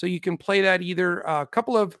 So you can play that either a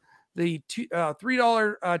couple of the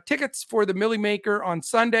 $3 tickets for the Millie Maker on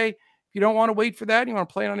Sunday. If you don't want to wait for that, you want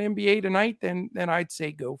to play on NBA tonight, then I'd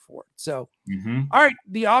say go for it. So, all right,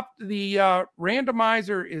 the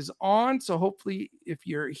randomizer is on. So hopefully, if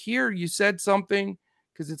you're here, you said something,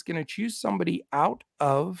 because it's going to choose somebody out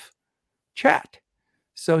of chat.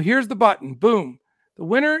 So here's the button. Boom. The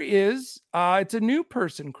winner is, it's a new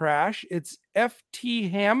person, Crash. It's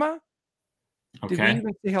FT Hamma. Okay. Did we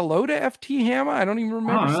even say hello to FT Hamma? I don't even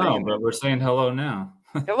remember saying but we're saying hello now.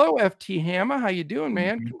 Hello, FT Hamma. How you doing,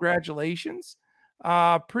 man? Congratulations.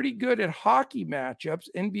 Pretty good at hockey matchups.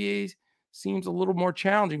 NBA seems a little more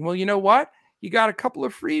challenging. Well, you know what? You got a couple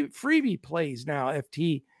of freebie plays now,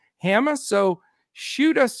 FT Hamma. So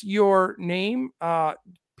shoot us your name.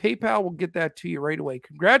 PayPal will get that to you right away.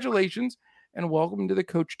 Congratulations and welcome to the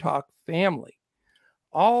Coach Talk family.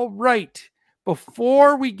 All right.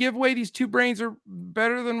 Before we give away these 2 brains are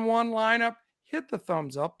better than 1 lineup, hit the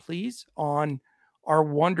thumbs up, please, on our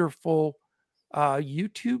wonderful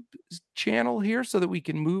YouTube channel here so that we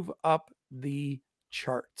can move up the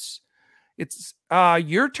charts. It's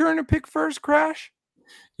your turn to pick first, Crash.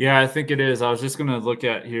 Yeah, I think it is. I was just going to look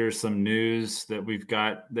at here some news that we've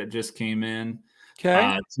got that just came in.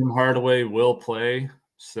 Okay. Tim Hardaway will play,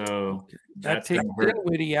 So that that's takes going to hurt.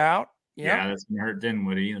 Dinwiddie out. Yeah, that's going to hurt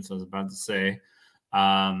Dinwiddie. That's what I was about to say.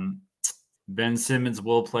 Ben Simmons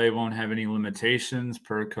will play, won't have any limitations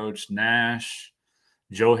per Coach Nash.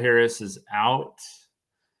 Joe Harris is out.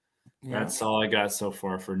 Yeah. That's all I got so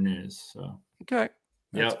far for news. So okay,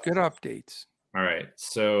 that's good updates. All right,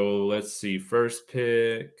 so let's see. First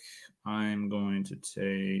pick, I'm going to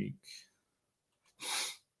take.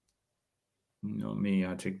 You know me,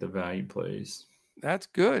 I take the value plays. That's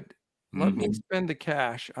good. Let me spend the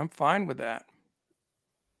cash. I'm fine with that.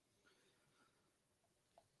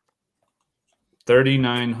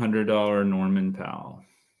 $3,900 Norman Powell.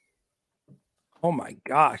 Oh my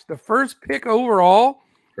gosh. The first pick overall.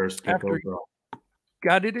 First pick overall.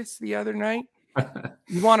 Gutted us the other night.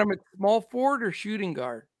 You want him at small forward or shooting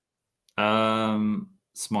guard?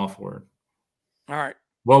 Small forward. All right.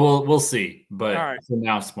 Well, we'll see. But all right. For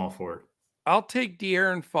now, small forward. I'll take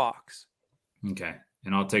De'Aaron Fox. Okay.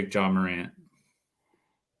 And I'll take Ja Morant.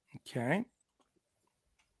 Okay.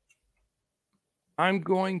 I'm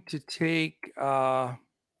going to take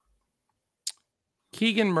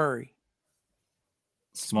Keegan Murray.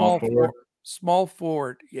 Small forward. Small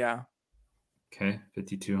forward, yeah. Okay,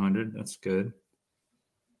 5,200. That's good.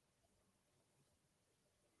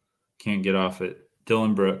 Can't get off it.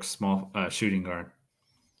 Dylan Brooks, small shooting guard.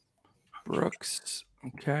 Brooks,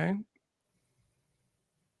 okay.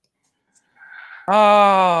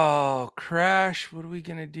 Oh, Crash. What are we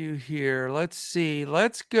going to do here? Let's see.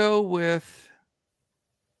 Let's go with...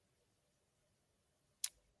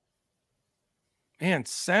 Man,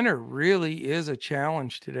 center really is a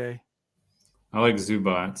challenge today. I like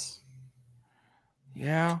Zubats.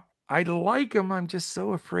 Yeah, I like him. I'm just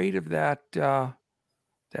so afraid of that.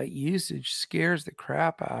 That usage scares the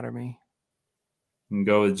crap out of me. You can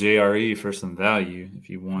go with JRE for some value if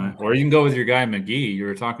you want. Or you can go with your guy McGee. You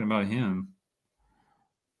were talking about him.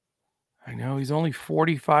 I know he's only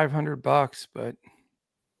 $4,500, but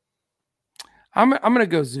I'm gonna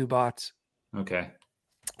go Zubats. Okay.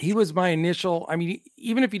 He was my initial. I mean,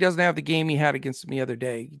 even if he doesn't have the game he had against me the other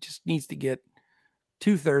day, he just needs to get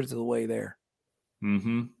 2/3 of the way there.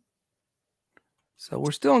 Mm-hmm. So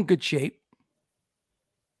we're still in good shape.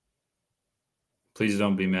 Please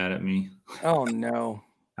don't be mad at me. Oh no.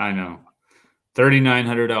 I know.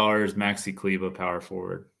 $3,900 Maxi Kleber power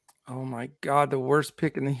forward. Oh my God, the worst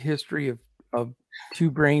pick in the history of two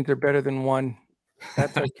brains are better than one.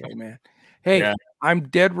 That's okay, man. Hey, yeah. I'm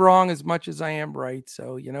dead wrong as much as I am right.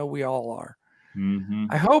 So, we all are. Mm-hmm.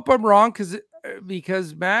 I hope I'm wrong because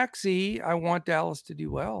Maxi, I want Dallas to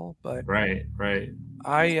do well, but right.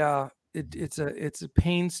 It's a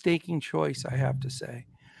painstaking choice, I have to say.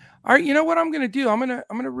 All right, you know what I'm going to do? I'm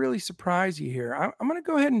going to really surprise you here. I'm going to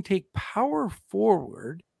go ahead and take power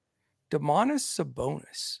forward Domantas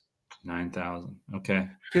Sabonis. 9,000. Okay.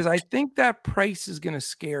 Because I think that price is going to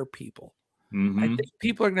scare people. Mm-hmm. I think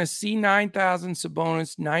people are going to see 9,000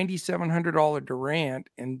 Sabonis, $9,700 Durant,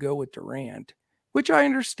 and go with Durant, which I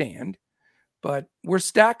understand. But we're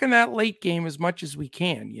stacking that late game as much as we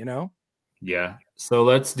can, Yeah. So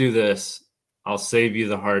let's do this. I'll save you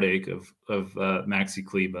the heartache of Maxi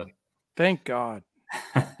Kleber. Thank God.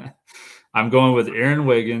 I'm going with Aaron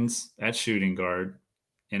Wiggins at shooting guard,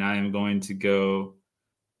 and I am going to go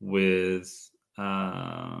with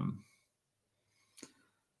Aaron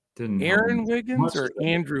Wiggins or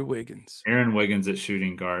Andrew Wiggins? Aaron Wiggins at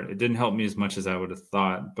shooting guard. It didn't help me as much as I would have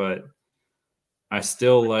thought, but I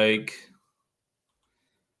still like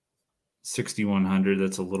 6,100.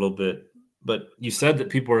 That's a little bit. But you said that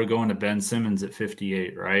people are going to Ben Simmons at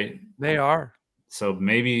 58, right? They are. So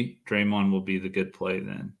maybe Draymond will be the good play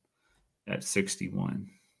then at 61.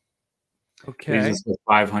 Okay.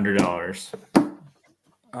 $500.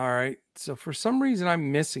 All right. So for some reason,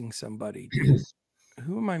 I'm missing somebody.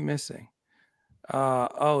 Who am I missing?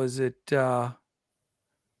 Is it? Let's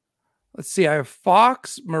see. I have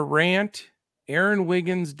Fox, Morant, Aaron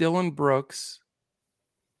Wiggins, Dylan Brooks,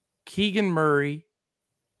 Keegan Murray.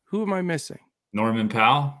 Who am I missing? Norman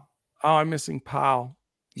Powell. Oh, I'm missing Powell.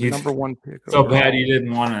 Number one pick. So bad you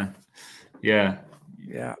didn't want to. Yeah.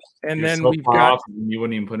 Yeah. And then we've got. You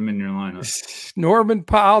wouldn't even put him in your lineup. Norman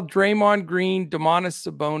Powell, Draymond Green, Domantas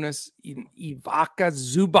Sabonis, Ivica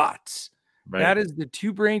Zubats. Right. That is the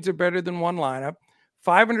two brains are better than one lineup.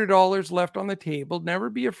 $500 left on the table. Never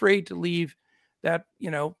be afraid to leave that,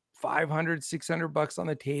 $500, $600 on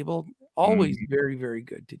the table. Always very, very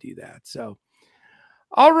good to do that. So.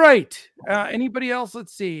 All right. Anybody else?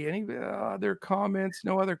 Let's see. Any other comments?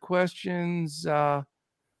 No other questions? I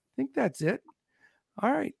think that's it.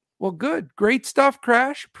 All right. Well, good. Great stuff,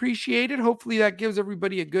 Crash. Appreciate it. Hopefully that gives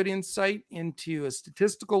everybody a good insight into a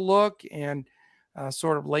statistical look and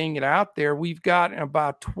sort of laying it out there. We've got in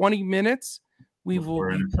about 20 minutes. We will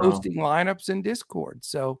be posting lineups in Discord.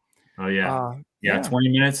 So, 20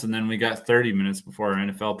 minutes, and then we got 30 minutes before our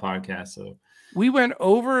NFL podcast. So we went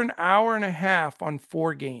over an hour and a half on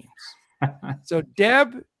 4 games. So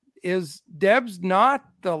Deb's not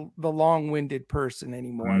the long-winded person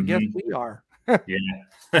anymore. I guess we are. Yeah.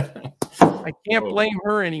 I can't blame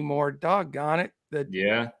her anymore. Doggone it.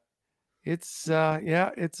 It's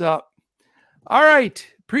up. All right.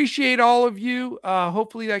 Appreciate all of you.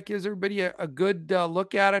 Hopefully that gives everybody a good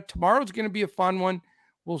look at it. Tomorrow's going to be a fun one.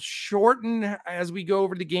 We'll shorten as we go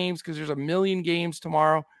over the games because there's a million games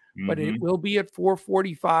tomorrow, but it will be at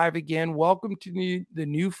 4:45 again. Welcome to the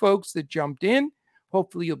new folks that jumped in.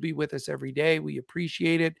 Hopefully you'll be with us every day. We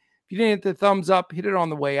appreciate it. If you didn't hit the thumbs up, hit it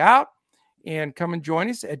on the way out and come and join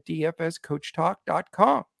us at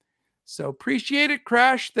dfscoachtalk.com. So appreciate it,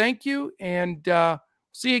 Crash. Thank you. And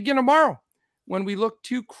see you again tomorrow when we look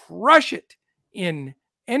to crush it in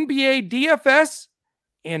NBA DFS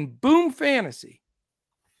and Boom Fantasy.